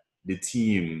at the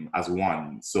team as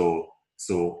one. So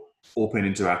Open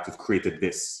Interactive created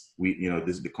this.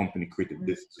 The company created Mhm.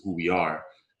 this. Is who we are.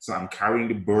 So I'm carrying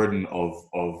the burden of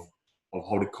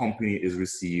how the company is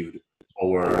received,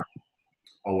 our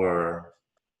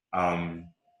um,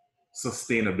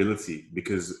 sustainability,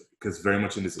 because very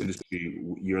much in this industry,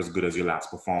 you're as good as your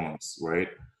last performance, right?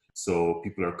 So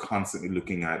people are constantly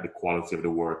looking at the quality of the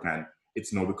work, and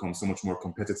it's now become so much more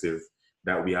competitive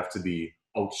that we have to be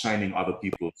outshining other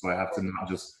people. So I have to not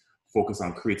just focus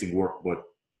on creating work, but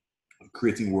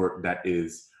creating work that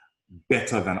is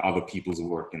better than other people's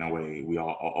work in a way.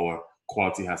 Our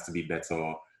quality has to be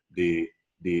better. The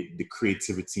the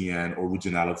creativity and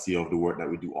originality of the work that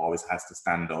we do always has to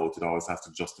stand out. It always has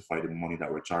to justify the money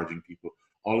that we're charging people.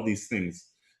 All of these things.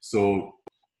 So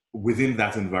within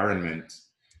that environment,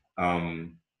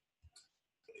 um,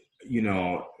 you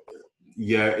know,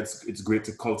 yeah, it's great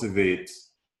to cultivate.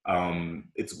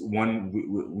 It's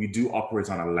one we do operate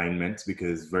on alignment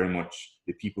because very much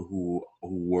the people who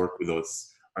work with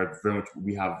us are very much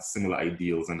we have similar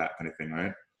ideals and that kind of thing,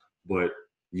 right? But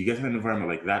you get in an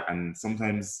environment like that, and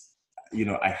sometimes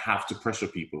I have to pressure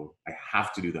people. I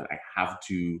have to do that. I have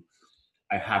to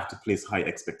place high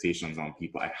expectations on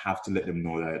people. I have to let them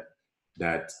know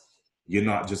that you're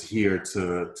not just here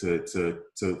to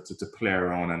play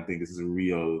around and think this is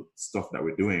real stuff that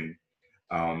we're doing.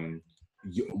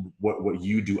 What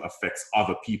you do affects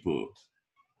other people,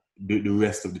 the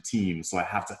rest of the team. So I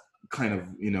have to kind of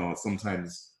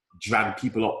sometimes drag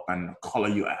people up and collar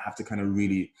you. I have to kind of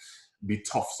really be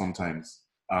tough sometimes.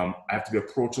 I have to be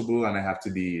approachable, and I have to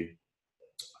be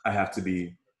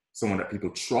someone that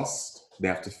people trust. They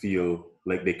have to feel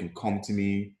like they can come to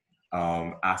me,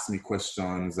 ask me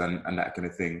questions and that kind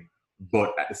of thing.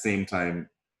 But at the same time,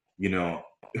 you know,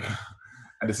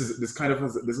 and this has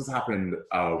happened.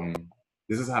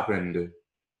 This has happened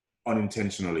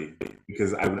unintentionally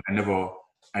because I never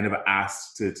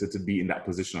asked to be in that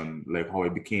position. Like how I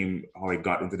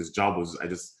got into this job was I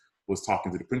just was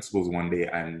talking to the principals one day,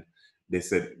 and they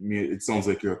said, "It sounds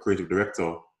like you're a creative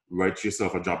director. Write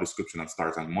yourself a job description and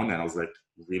start on Monday." And I was like,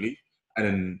 "Really?" And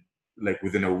then like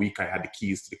within a week, I had the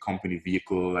keys to the company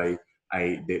vehicle.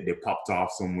 They popped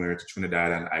off somewhere to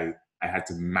Trinidad, and I had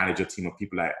to manage a team of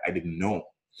people I didn't know.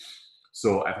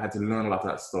 So I've had to learn a lot of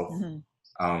that stuff.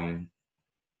 Mm-hmm.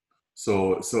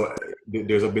 So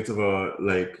there's a bit of a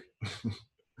like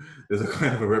there's a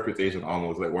kind of a reputation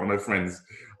almost. Like one of my friends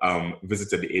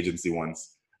visited the agency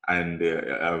once, and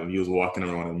he was walking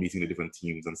around and meeting the different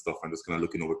teams and stuff, and just kind of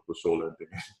looking over people's shoulder. And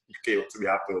he came up to me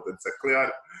afterwards and said,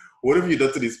 "Cleon, what have you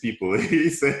done to these people?" He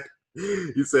said,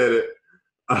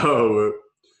 "Oh."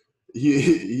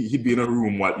 He'd be in a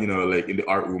room, like in the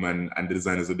art room, and the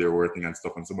designers are there working and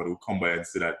stuff, and somebody would come by and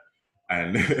see that,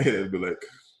 and it'd be like,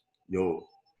 "Yo,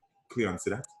 Cleon,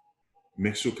 see that?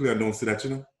 Make sure Cleon don't see that,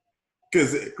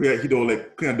 because Cleon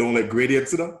don't like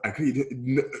gradients, and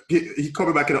he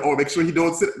coming back in the, make sure he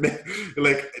don't sit."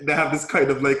 Like they have this kind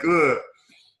of like,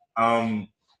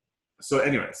 So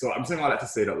anyway, so I'm saying all that to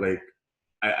say that like,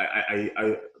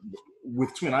 I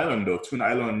with Twin Island though, Twin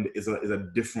Island is a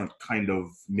different kind of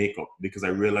makeup, because I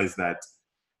realized that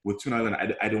with Twin Island,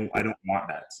 I don't want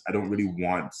that. I don't really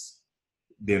want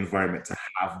the environment to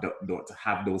have to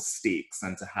have those stakes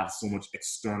and to have so much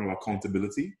external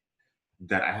accountability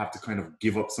that I have to kind of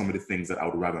give up some of the things that I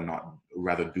would rather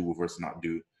do versus not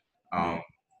do,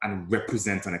 and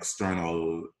represent an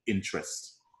external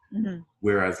interest. Mm-hmm.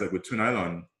 Whereas like with Twin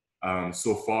Island,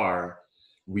 so far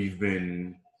we've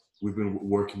been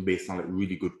working based on like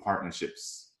really good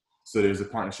partnerships. So there's a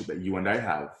partnership that you and I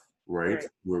have, right?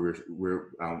 Where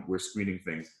we're screening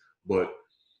things. But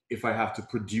if I have to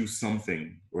produce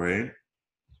something, right,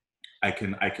 I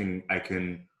can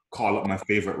call up my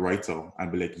favorite writer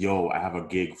and be like, "Yo, I have a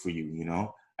gig for you."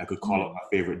 I could call up my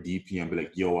favorite DP and be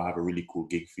like, "Yo, I have a really cool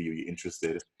gig for you. You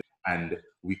interested?" And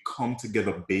we come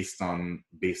together based on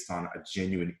a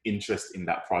genuine interest in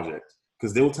that project.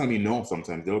 Because they will tell me no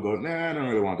sometimes. They'll go, "Nah, I don't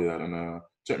really want to do that," and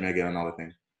check me again, another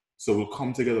thing. So we'll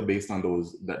come together based on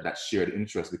that shared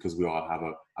interest, because we all have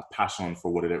a passion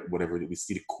for whatever we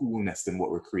see the coolness in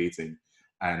what we're creating.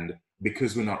 And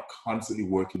because we're not constantly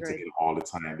working together all the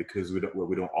time, because we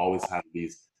don't always have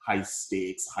these high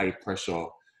stakes, high pressure,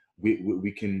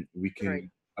 we can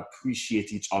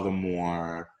appreciate each other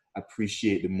more,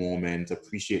 appreciate the moment,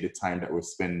 appreciate the time that we're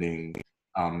spending.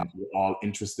 We're all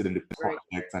interested in the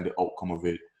project and the outcome of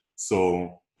it.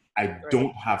 So I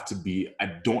don't have to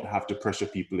pressure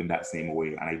people in that same way,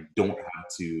 and I don't have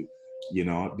to,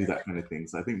 do that kind of thing.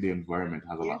 So I think the environment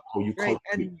has a lot. How you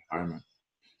cultivate the environment.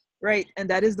 Right, and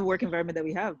that is the work environment that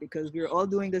we have, because we're all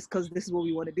doing this because this is what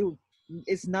we want to do.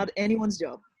 It's not anyone's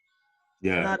job.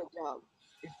 Yeah. It's not a job.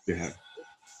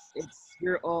 It's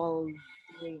we're all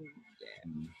doing.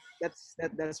 Yeah.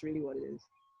 That's really what it is.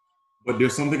 But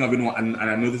there's something I've been wanting, and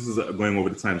I know this is going over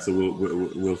the time, so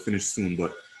we'll finish soon.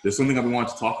 But there's something I've been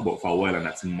wanting to talk about for a while, and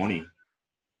that's money.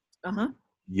 Uh-huh.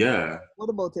 Yeah. What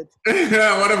about it?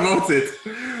 What about it?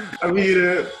 I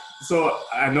mean, So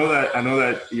I know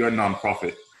that you're a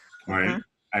nonprofit, right? Uh-huh.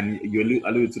 And you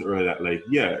alluded to it earlier that like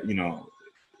yeah, you know,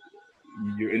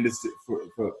 you're in this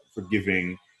for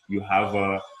giving. You have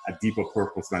a deeper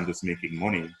purpose than just making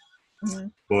money. Mm-hmm.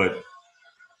 But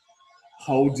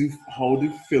how do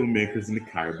filmmakers in the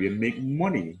Caribbean make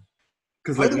money?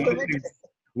 Because How like do filmmakers?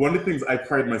 one of the things I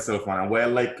pride myself on, and why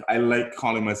I like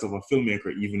calling myself a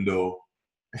filmmaker, even though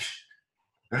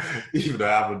even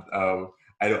though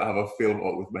I don't have a film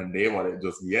out with my name on it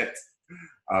just yet,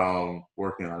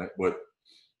 working on it, but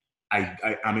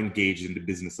I'm engaged in the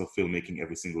business of filmmaking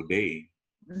every single day,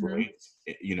 Mm-hmm. right?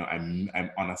 You know, I'm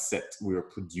on a set. We're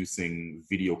producing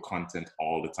video content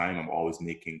all the time. I'm always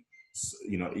making,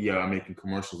 you know, yeah, I'm making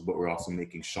commercials, but we're also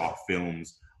making short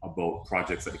films about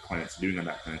projects that the client's doing and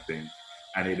that kind of thing.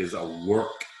 And it is a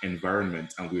work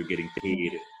environment, and we're getting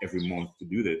paid every month to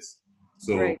do this.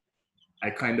 So Right. I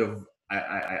kind of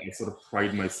I sort of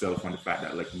pride myself on the fact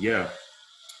that like yeah,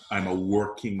 I'm a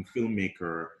working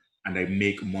filmmaker and I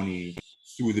make money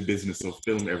through the business of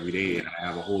film every day. And I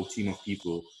have a whole team of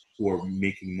people who are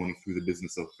making money through the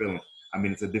business of film. I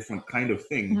mean, it's a different kind of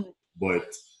thing, Mhm. but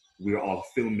we're all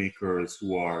filmmakers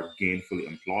who are gainfully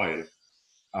employed.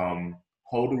 Um, Right.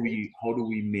 how do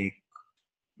we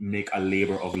make a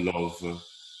labor of love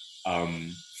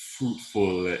um,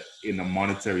 fruitful in a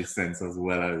monetary sense as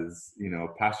well as you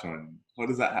know passion? How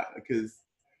does that happen? Because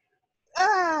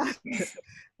Ah,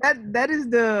 that's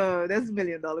the $1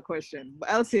 million question. But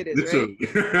I'll say this, right? literally.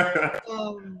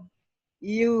 Um,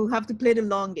 you have to play the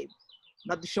long game,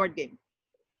 not the short game,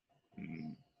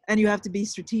 Mm, and you have to be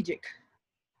strategic.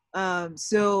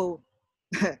 So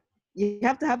you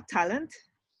have to have talent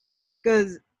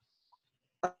because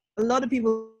a lot of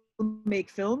people make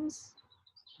films,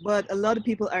 but a lot of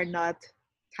people are not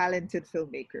talented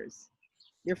filmmakers.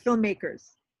 They're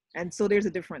filmmakers, and so there's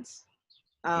a difference.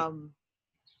 Um,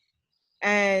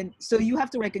 and so you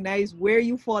have to recognize where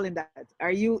you fall in that.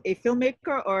 Are you a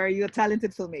filmmaker or are you a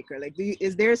talented filmmaker? Like,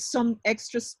 is there some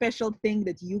extra special thing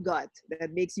that you got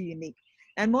that makes you unique?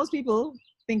 And most people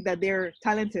think that they're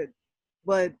talented,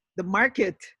 but the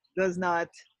market does not.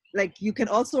 Like, you can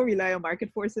also rely on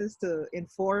market forces to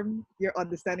inform your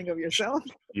understanding of yourself.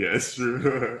 yeah, it's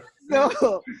true.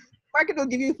 So market will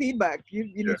give you feedback. You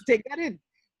Yeah. need to take that in.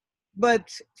 But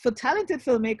for talented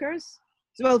filmmakers,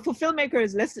 so, well, for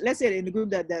filmmakers, let's say in the group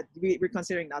that we're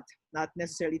considering not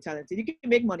necessarily talented, you can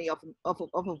make money off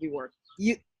of your work.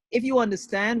 You if you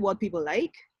understand what people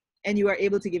like and you are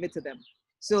able to give it to them.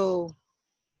 So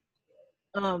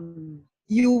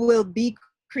you will be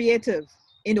creative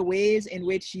in the ways in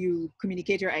which you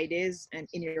communicate your ideas and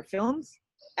in your films,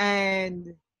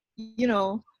 and you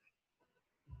know,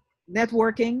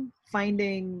 networking,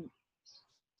 finding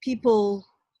people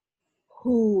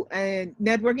who, and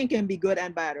networking can be good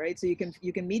and bad, right? So you can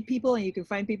meet people and you can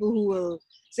find people who will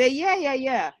say,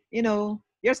 yeah, you know,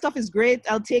 your stuff is great,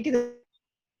 I'll take it.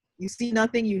 You see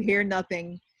nothing, you hear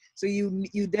nothing. So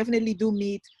you definitely do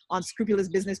meet unscrupulous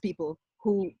business people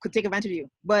who could take advantage of you.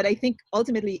 But I think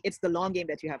ultimately it's the long game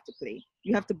that you have to play.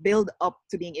 You have to build up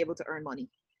to being able to earn money.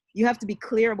 You have to be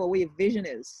clear about what your vision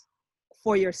is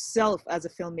for yourself as a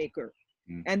filmmaker.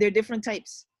 Mm, And there are different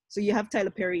types. So you have Tyler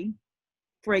Perry,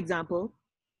 for example,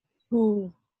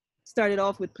 who started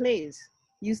off with plays.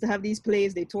 He used to have these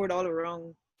plays, they toured all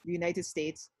around the United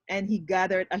States, and he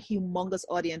gathered a humongous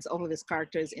audience off of his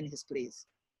characters in his plays.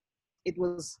 It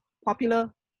was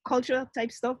popular culture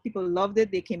type stuff. People loved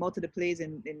it. They came out to the plays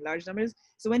in large numbers.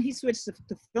 So when he switched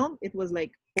to film, it was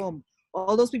like, boom,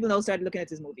 all those people now started looking at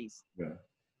his movies. yeah.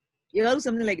 You gotta do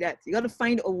something like that. You gotta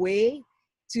find a way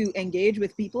to engage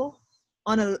with people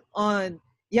on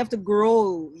you have to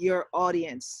grow your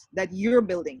audience that you're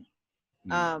building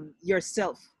Mm,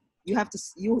 yourself. You have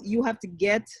to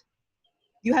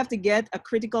get a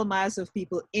critical mass of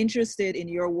people interested in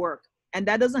your work, and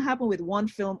that doesn't happen with one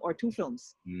film or two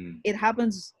films. mm, It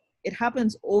happens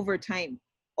over time,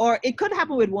 or it could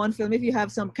happen with one film if you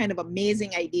have some kind of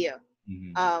amazing idea,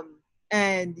 mm, um,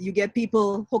 and you get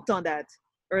people hooked on that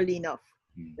early enough,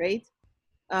 mm, right?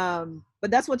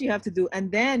 But that's what you have to do,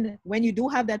 and then when you do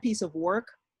have that piece of work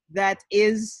that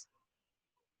is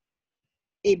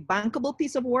a bankable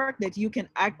piece of work that you can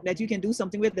do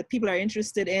something with, that people are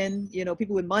interested in,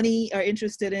 people with money are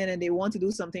interested in and they want to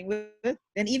do something with,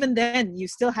 then even then you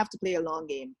still have to play a long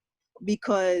game,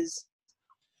 because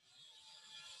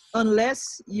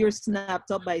unless you're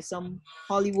snapped up by some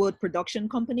Hollywood production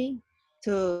company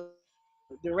to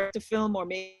direct a film or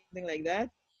make something like that,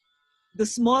 the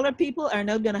smaller people are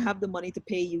not going to have the money to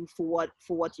pay you for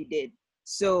what you did.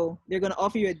 So they're going to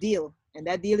offer you a deal, and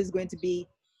that deal is going to be,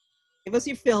 give us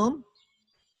your film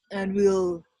and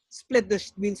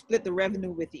we'll split the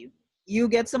revenue with you. You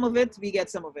get some of it, we get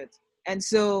some of it. And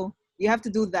so you have to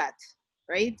do that,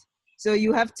 right? So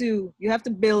you have to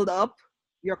build up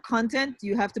your content,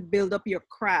 you have to build up your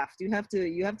craft. You have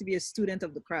to be a student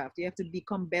of the craft. You have to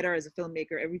become better as a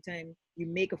filmmaker every time you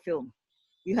make a film.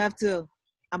 You have to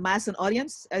amass an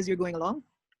audience as you're going along.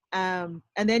 And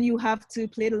then you have to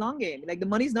play the long game. Like the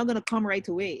money's not going to come right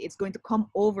away. It's going to come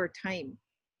over time.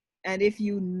 And if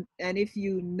you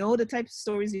know the type of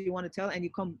stories you want to tell, and you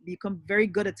become very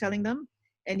good at telling them,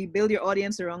 and you build your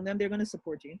audience around them, they're going to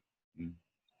support you.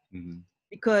 Mm-hmm.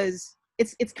 Because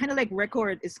it's kind of like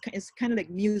record. It's kind of like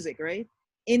music, right?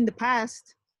 In the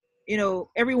past,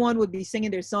 everyone would be singing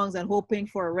their songs and hoping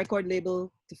for a record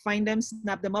label to find them,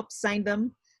 snap them up, sign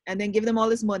them, and then give them all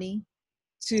this money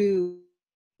to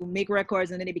make records,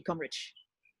 and then they become rich.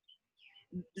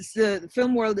 The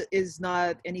film world is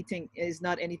not anything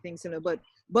similar,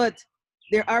 but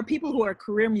there are people who are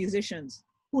career musicians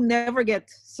who never get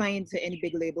signed to any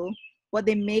big label, but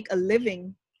they make a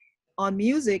living on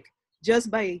music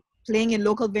just by playing in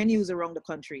local venues around the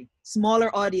country,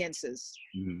 smaller audiences.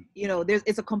 Mm-hmm.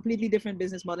 It's a completely different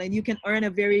business model, and you can earn a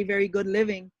very, very good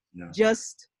living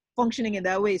just functioning in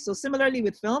that way. So similarly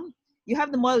with film, you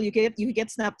have the model, you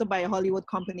get snapped up by a Hollywood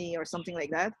company or something like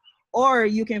that, or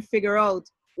you can figure out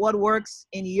what works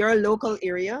in your local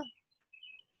area,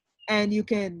 and you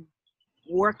can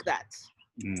work that,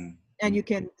 and you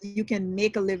can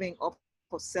make a living off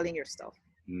of selling your stuff.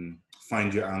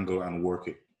 Find your angle and work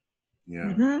it.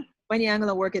 Yeah. Find your angle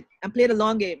and work it, and play the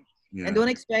long game. Yeah. And don't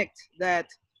expect that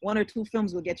one or two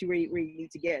films will get you where you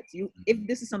need to get. If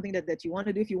this is something that you want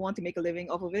to do, if you want to make a living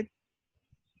off of it,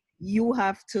 you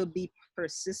have to be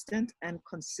persistent and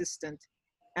consistent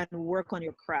and work on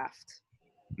your craft.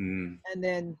 And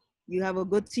then you have a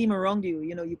good team around you.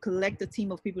 You collect a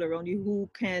team of people around you who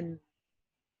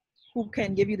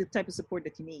can give you the type of support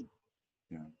that you need.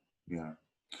 Yeah.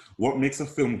 What makes a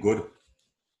film good?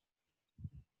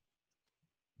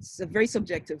 It's a very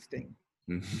subjective thing.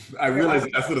 I realized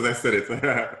as soon as I said it.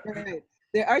 Right.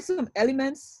 There are some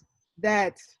elements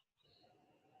that,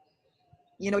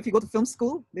 if you go to film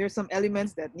school, there are some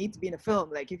elements that need to be in a film.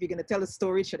 Like if you're going to tell a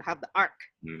story, it should have the arc.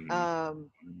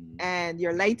 And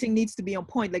your lighting needs to be on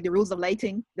point, like the rules of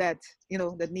lighting that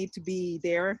need to be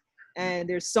there. And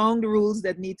there's sound rules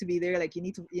that need to be there. Like you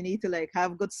need to like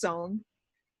have good sound.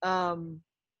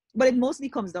 But it mostly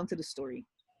comes down to the story.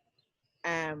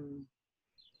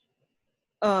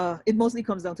 It mostly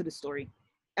comes down to the story,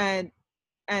 and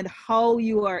how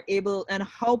you are able, and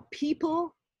how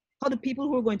the people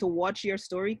who are going to watch your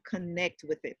story connect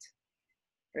with it,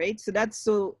 right?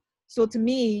 So to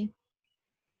me,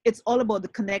 it's all about the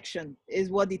connection is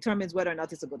what determines whether or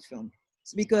not it's a good film.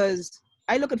 It's because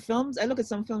I look at some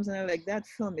films and I'm like, that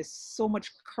film is so much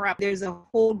crap. There's a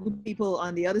whole group of people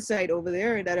on the other side over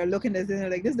there that are looking at it and they're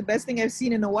like, this is the best thing I've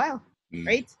seen in a while,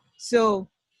 right? So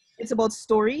it's about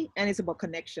story and it's about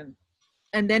connection.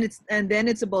 And then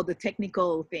it's about the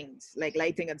technical things like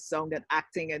lighting and sound and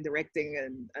acting and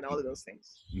directing and all of those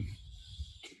things.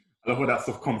 I love how that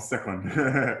stuff comes second.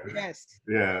 Yes.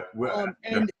 Yeah.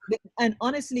 And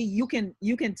honestly, you can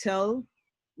tell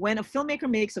when a filmmaker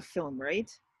makes a film,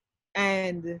 right?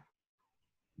 And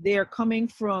they're coming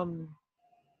from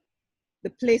the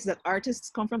place that artists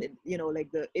come from,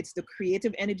 it's the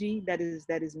creative energy that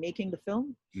is making the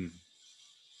film.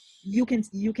 You can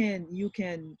feel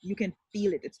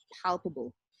it. It's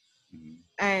palpable.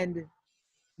 And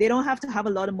they don't have to have a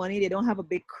lot of money. They don't have a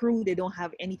big crew. They don't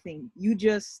have anything. You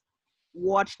just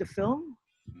watch the film,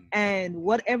 and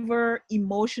whatever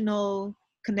emotional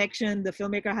connection the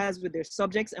filmmaker has with their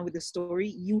subjects and with the story,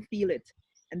 you feel it.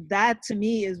 And that to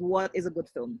me is what is a good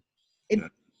film.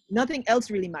 Nothing else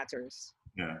really matters.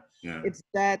 It's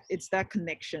that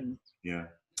connection.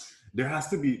 There has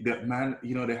to be that, man.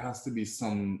 There has to be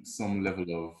some level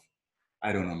of,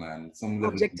 I don't know, man, some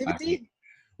level objectivity. Of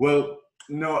well,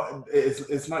 no,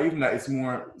 it's not even that. It's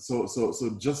more so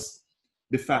just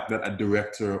the fact that a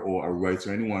director or a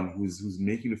writer, anyone who's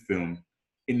making a film,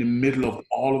 in the middle of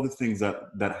all of the things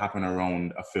that happen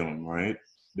around a film, right?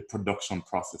 The production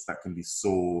process that can be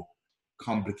so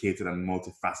complicated and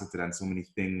multifaceted, and so many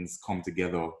things come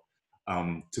together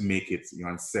to make it,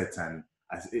 on set, and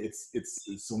it's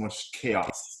so much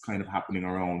chaos kind of happening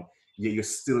around. Yet you're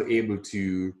still able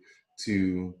to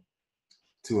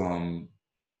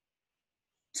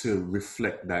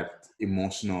reflect that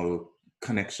emotional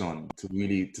connection,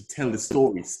 to tell the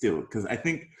story still, because I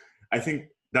think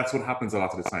that's what happens a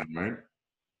lot of the time, right?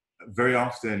 Very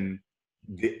often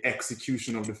the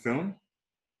execution of the film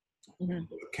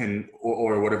can,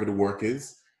 or whatever the work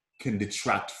is, can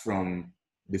detract from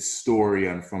the story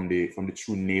and from the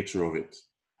true nature of it,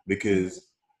 because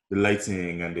the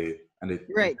lighting and the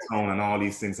Right, sound and all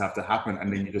these things have to happen,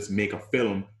 and then you just make a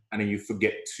film, and then you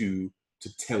forget to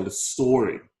tell the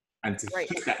story and to right,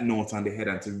 hit that note on the head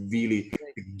and to really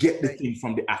right, get the right, thing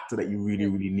from the actor that you really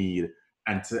right, really need,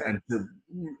 right, and to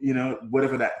you know,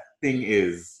 whatever that thing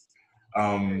is.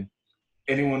 right.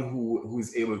 Anyone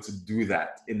who's able to do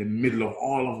that in the middle of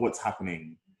all of what's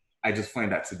happening, I just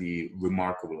find that to be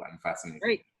remarkable and fascinating.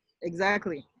 Right.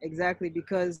 Exactly.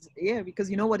 Because yeah, because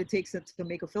you know what it takes to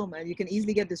make a film, and you can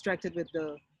easily get distracted with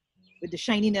the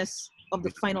shininess of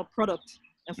the final product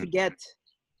and forget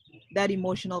that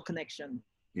emotional connection.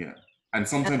 Yeah. And And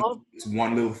sometimes all it's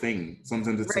one little thing.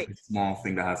 Sometimes it's such right. a small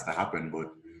thing that has to happen, but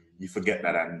you forget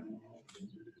that, and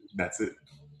that's it.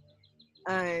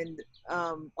 And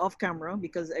off camera,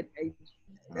 because I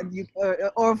Uh, and you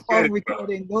off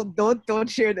recording. Don't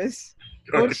share this.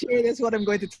 Don't okay, share this. What I'm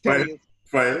going to tell fine, you.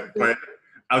 fine, fine.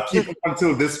 I'll keep it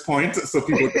until this point so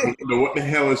people don't know what the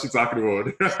hell is she talking about.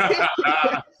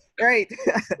 Right.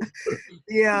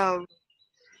 the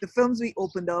the films we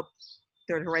opened up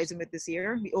Third Horizon with this year,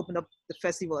 we opened up the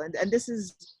festival, and this is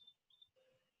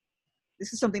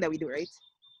something that we do, right?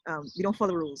 We don't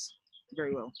follow rules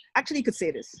very well. Actually, you could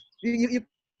say this. You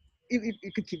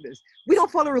could keep this. We don't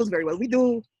follow rules very well. We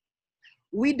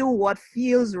do what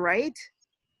feels right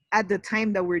at the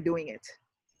time that we're doing it,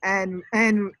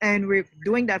 and we're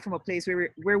doing that from a place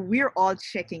where we're all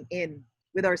checking in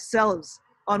with ourselves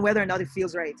on whether or not it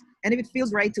feels right. And if it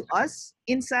feels right to us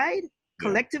inside, Yeah.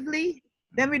 collectively,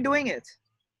 then we're doing it.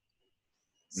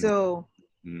 Mm, So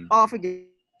mm. off again.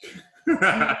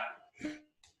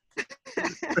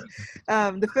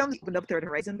 The films opened up Third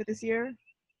Horizon with this year.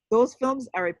 Those films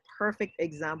are a perfect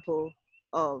example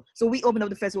of. So we opened up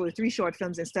the festival with 3 short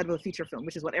films instead of a feature film,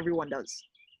 which is what everyone does.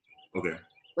 Okay.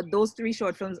 But those 3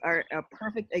 short films are a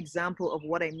perfect example of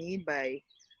what I mean by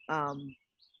um,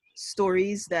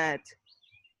 stories that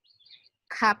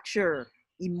capture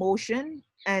emotion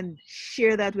and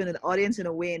share that with an audience in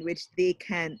a way in which they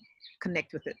can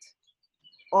connect with it.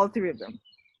 All 3 of them.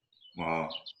 Wow.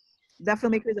 That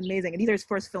filmmaker is amazing, and these are his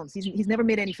first films. He's never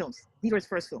made any films. These are his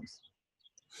first films.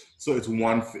 So it's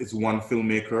one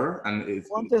filmmaker, and it's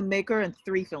One filmmaker and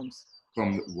 3 films.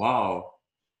 from wow.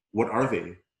 What are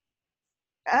they?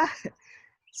 Ah,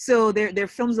 so they're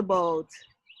films about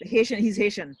Haitian. He's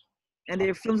Haitian, and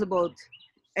they're films about.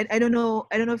 I don't know.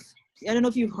 I don't know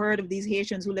if you've heard of these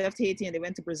Haitians who left Haiti and they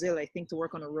went to Brazil, I think, to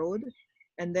work on a road,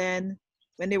 and then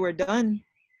when they were done,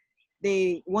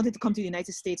 they wanted to come to the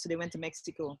United States, so they went to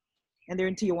Mexico, and they're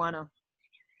in Tijuana.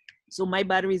 So my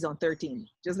battery's on 13.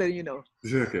 Just letting you know.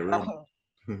 Okay, well,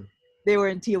 Uh, they were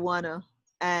in Tijuana,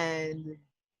 and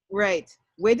right,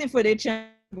 waiting for their chance,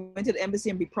 went to the embassy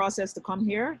and be processed to come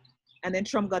here, and then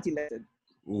Trump got elected.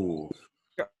 ooh,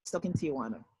 They're stuck in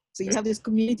Tijuana. So you have this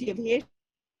community of Haitians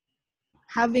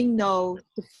having now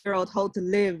to figure out how to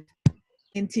live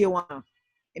in Tijuana,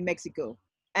 in Mexico.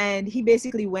 And he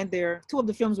basically went there. 2 of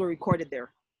the films were recorded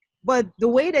there. But the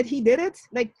way that he did it,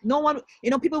 like no one,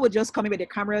 people would just come in with their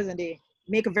cameras and they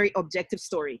make a very objective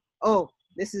story. Oh,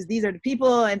 these are the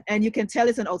people, and you can tell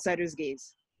it's an outsider's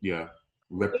gaze. yeah,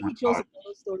 The way he chose reportage. to tell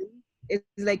the story is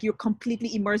like you're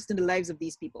completely immersed in the lives of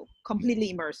these people, completely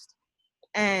immersed.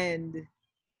 And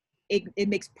it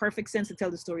makes perfect sense to tell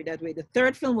the story that way. The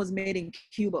 3rd film was made in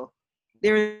Cuba.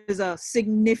 There is a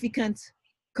significant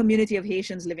community of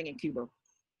Haitians living in Cuba.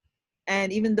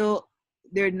 And even though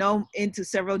they're now into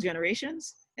several generations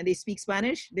and they speak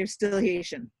Spanish, they're still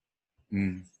Haitian.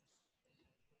 Mm.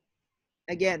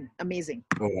 Again, amazing.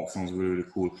 Oh, that sounds really, really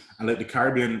cool. And like the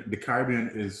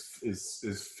Caribbean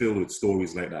is filled with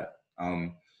stories like that.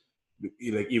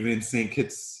 Like even in St.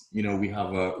 Kitts, we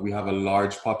have a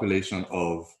large population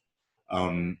of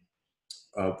um,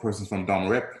 persons from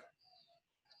Domarep,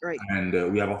 Right.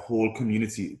 and we have a whole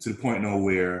community to the point now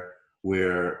where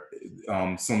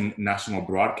some national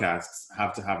broadcasts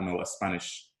have to have now a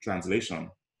Spanish translation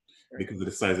Right. because of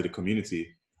the size of the community,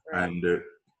 Right. and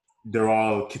they're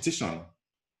all Kittitian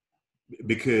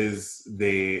because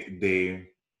they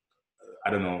I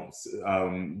don't know,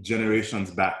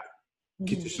 generations back,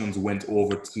 Mm-hmm. Kittitians went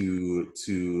over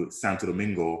to Santo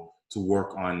Domingo to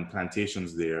work on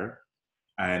plantations there,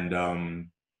 and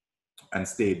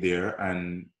stayed there,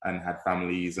 and had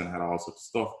families and had all sorts of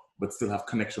stuff, but still have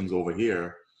connections over here.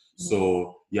 Mm-hmm.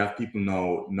 So you have people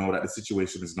know that the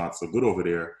situation is not so good over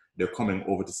there. They're coming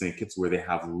over to St. Kitts where they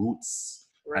have roots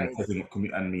and Right. setting up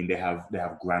I mean, they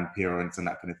have grandparents and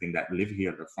that kind of thing that live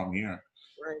here, they're from here.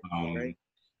 Right. Um, Right.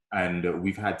 and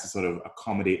we've had to sort of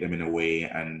accommodate them in a way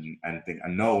and think.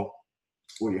 And now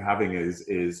what you're having is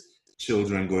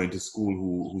children going to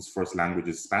school whose first language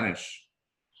is Spanish,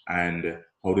 and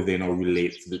how do they now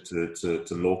relate to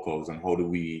locals, and how do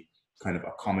we kind of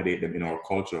accommodate them in our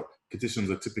culture?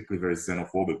 Petitions are typically very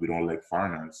xenophobic. We don't like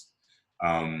foreigners,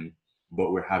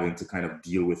 but we're having to kind of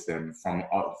deal with them from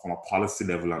a policy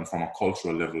level and from a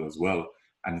cultural level as well.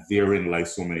 And therein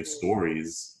lies so many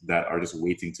stories that are just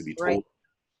waiting to be told.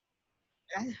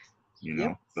 Right. You know,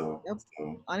 Yep. so. Yep.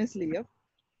 Honestly, yep.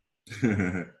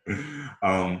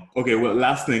 Okay, well,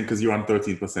 last thing, because you're on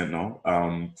 13% now.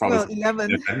 Probably Well,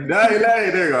 11.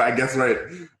 there you go. I guess right.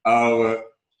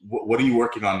 What are you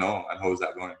working on now, and how is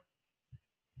that going?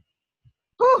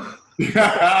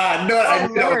 No, Oh,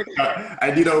 Lord.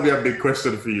 I knew that would be a big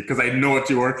question for you because I know what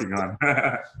you're working on.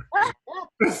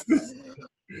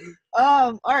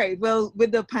 All right. Well,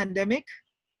 with the pandemic,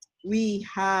 we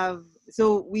have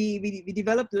we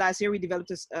developed last year. We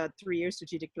developed a 3-year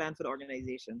strategic plan for the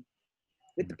organization.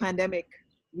 With the pandemic,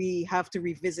 we have to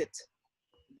revisit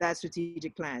that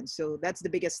strategic plan. So that's the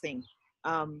biggest thing.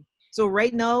 So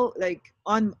right now, like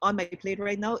on my plate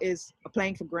right now is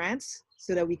applying for grants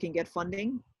so that we can get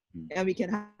funding, and we can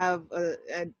have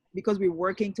and because we're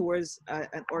working towards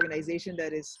an organization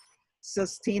that is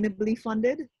sustainably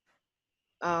funded.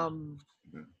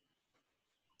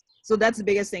 So that's the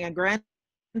biggest thing. And grant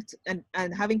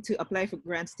and having to apply for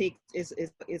grants is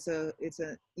a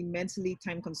immensely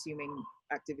time consuming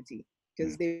activity,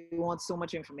 because they want so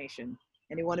much information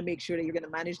and they want to make sure that you're going to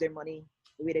manage their money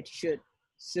the way that you should.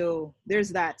 So there's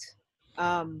that.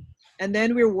 And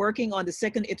then we're working on the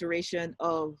second iteration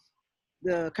of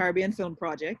the Caribbean Film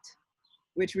Project,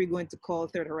 which we're going to call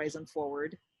Third Horizon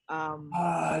Forward.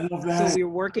 I love that. So we're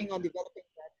working on developing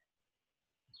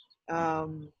that.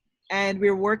 And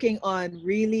we're working on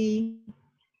really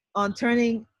on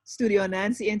turning Studio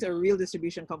Nancy into a real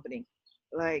distribution company.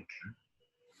 Like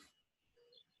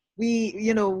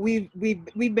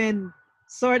we've been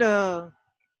sort of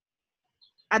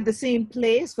at the same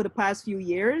place for the past few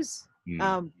years,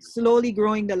 slowly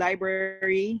growing the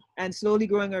library and slowly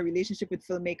growing our relationship with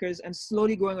filmmakers and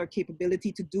slowly growing our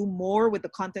capability to do more with the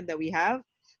content that we have.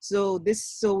 So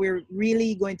we're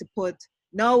really going to put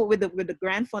now with the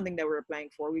grant funding that we're applying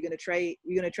for, we're gonna try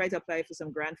to apply for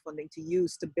some grant funding to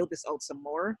use to build this out some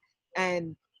more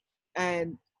and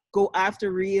go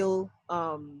after real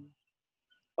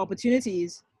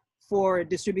opportunities for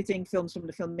distributing films from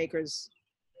the filmmakers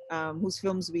whose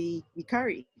films we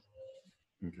carry.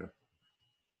 Okay.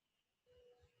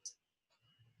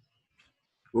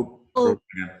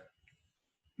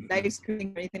 Live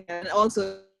screening or anything, and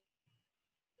also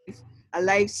a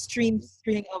live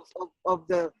screening of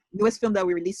the newest film that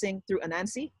we're releasing through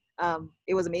Anansi.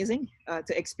 It was amazing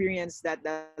to experience that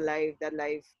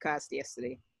live cast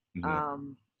yesterday.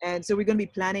 And so we're going to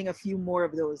be planning a few more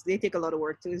of those. They take a lot of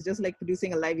work too. It's just like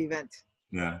producing a live event.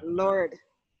 Yeah. Lord,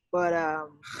 but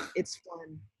it's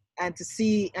fun, and to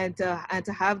see and to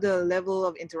have the level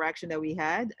of interaction that we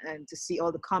had, and to see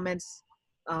all the comments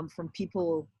from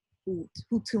people who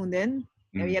tuned in,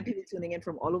 and we had people tuning in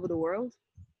from all over the world.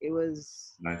 It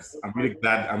was nice. I'm really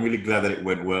glad that it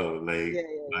went well. Like,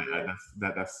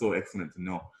 that's so excellent to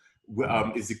know.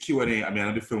 Is the Q&A? I mean, I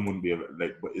know the film wouldn't be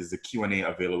like, but is the Q&A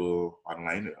available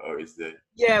online, or is the?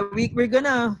 Yeah, we're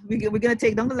gonna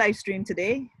take down the live stream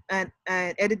today and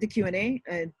edit the Q&A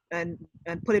and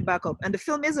put it back up. And the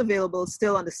film is available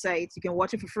still on the site. You can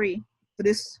watch it for free for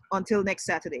this until next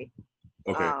Saturday.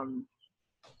 Okay.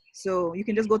 So you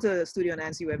can just go to Studio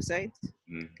Nancy website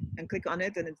and click on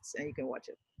it, and you can watch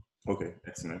it. Okay,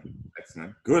 excellent,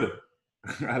 good.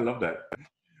 I love that.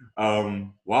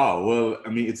 Wow. Well, I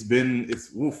mean, it's been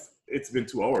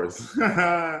 2 hours.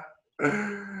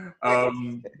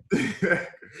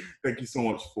 Thank you so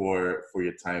much for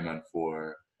your time and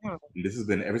for. This has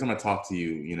been, every time I talk to you,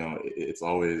 you know, it's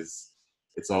always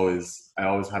I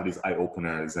always have these eye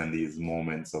openers and these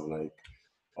moments of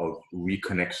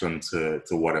reconnection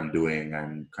to what I'm doing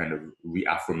and kind of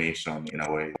reaffirmation in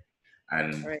a way.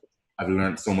 And I've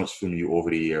learned so much from you over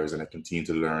the years, and I continue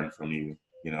to learn from you,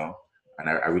 you know, and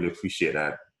I really appreciate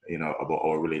that, you know, about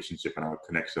our relationship and our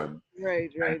connection.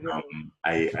 Right.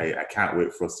 I can't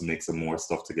wait for us to make some more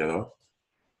stuff together.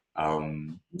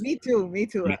 Me too.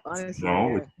 Honestly,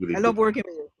 really I love working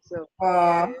with you. So.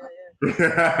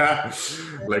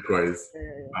 Likewise.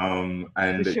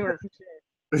 And for sure.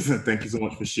 Thank you so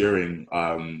much for sharing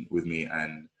with me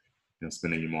and, you know,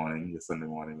 spending your Sunday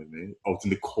morning with me out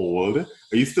in the cold. Are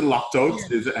you still locked out?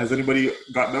 Yeah. Has anybody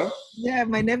gotten out? Yeah,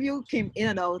 my nephew came in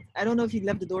and out. I don't know if he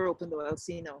left the door open though. I'll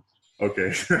see now.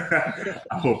 Okay.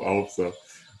 I hope so.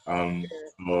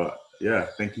 So yeah,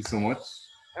 thank you so much.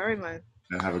 All right, man.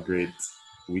 And have a great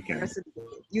weekend.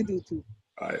 You do too.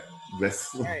 All right.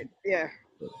 Bless. All right. Yeah.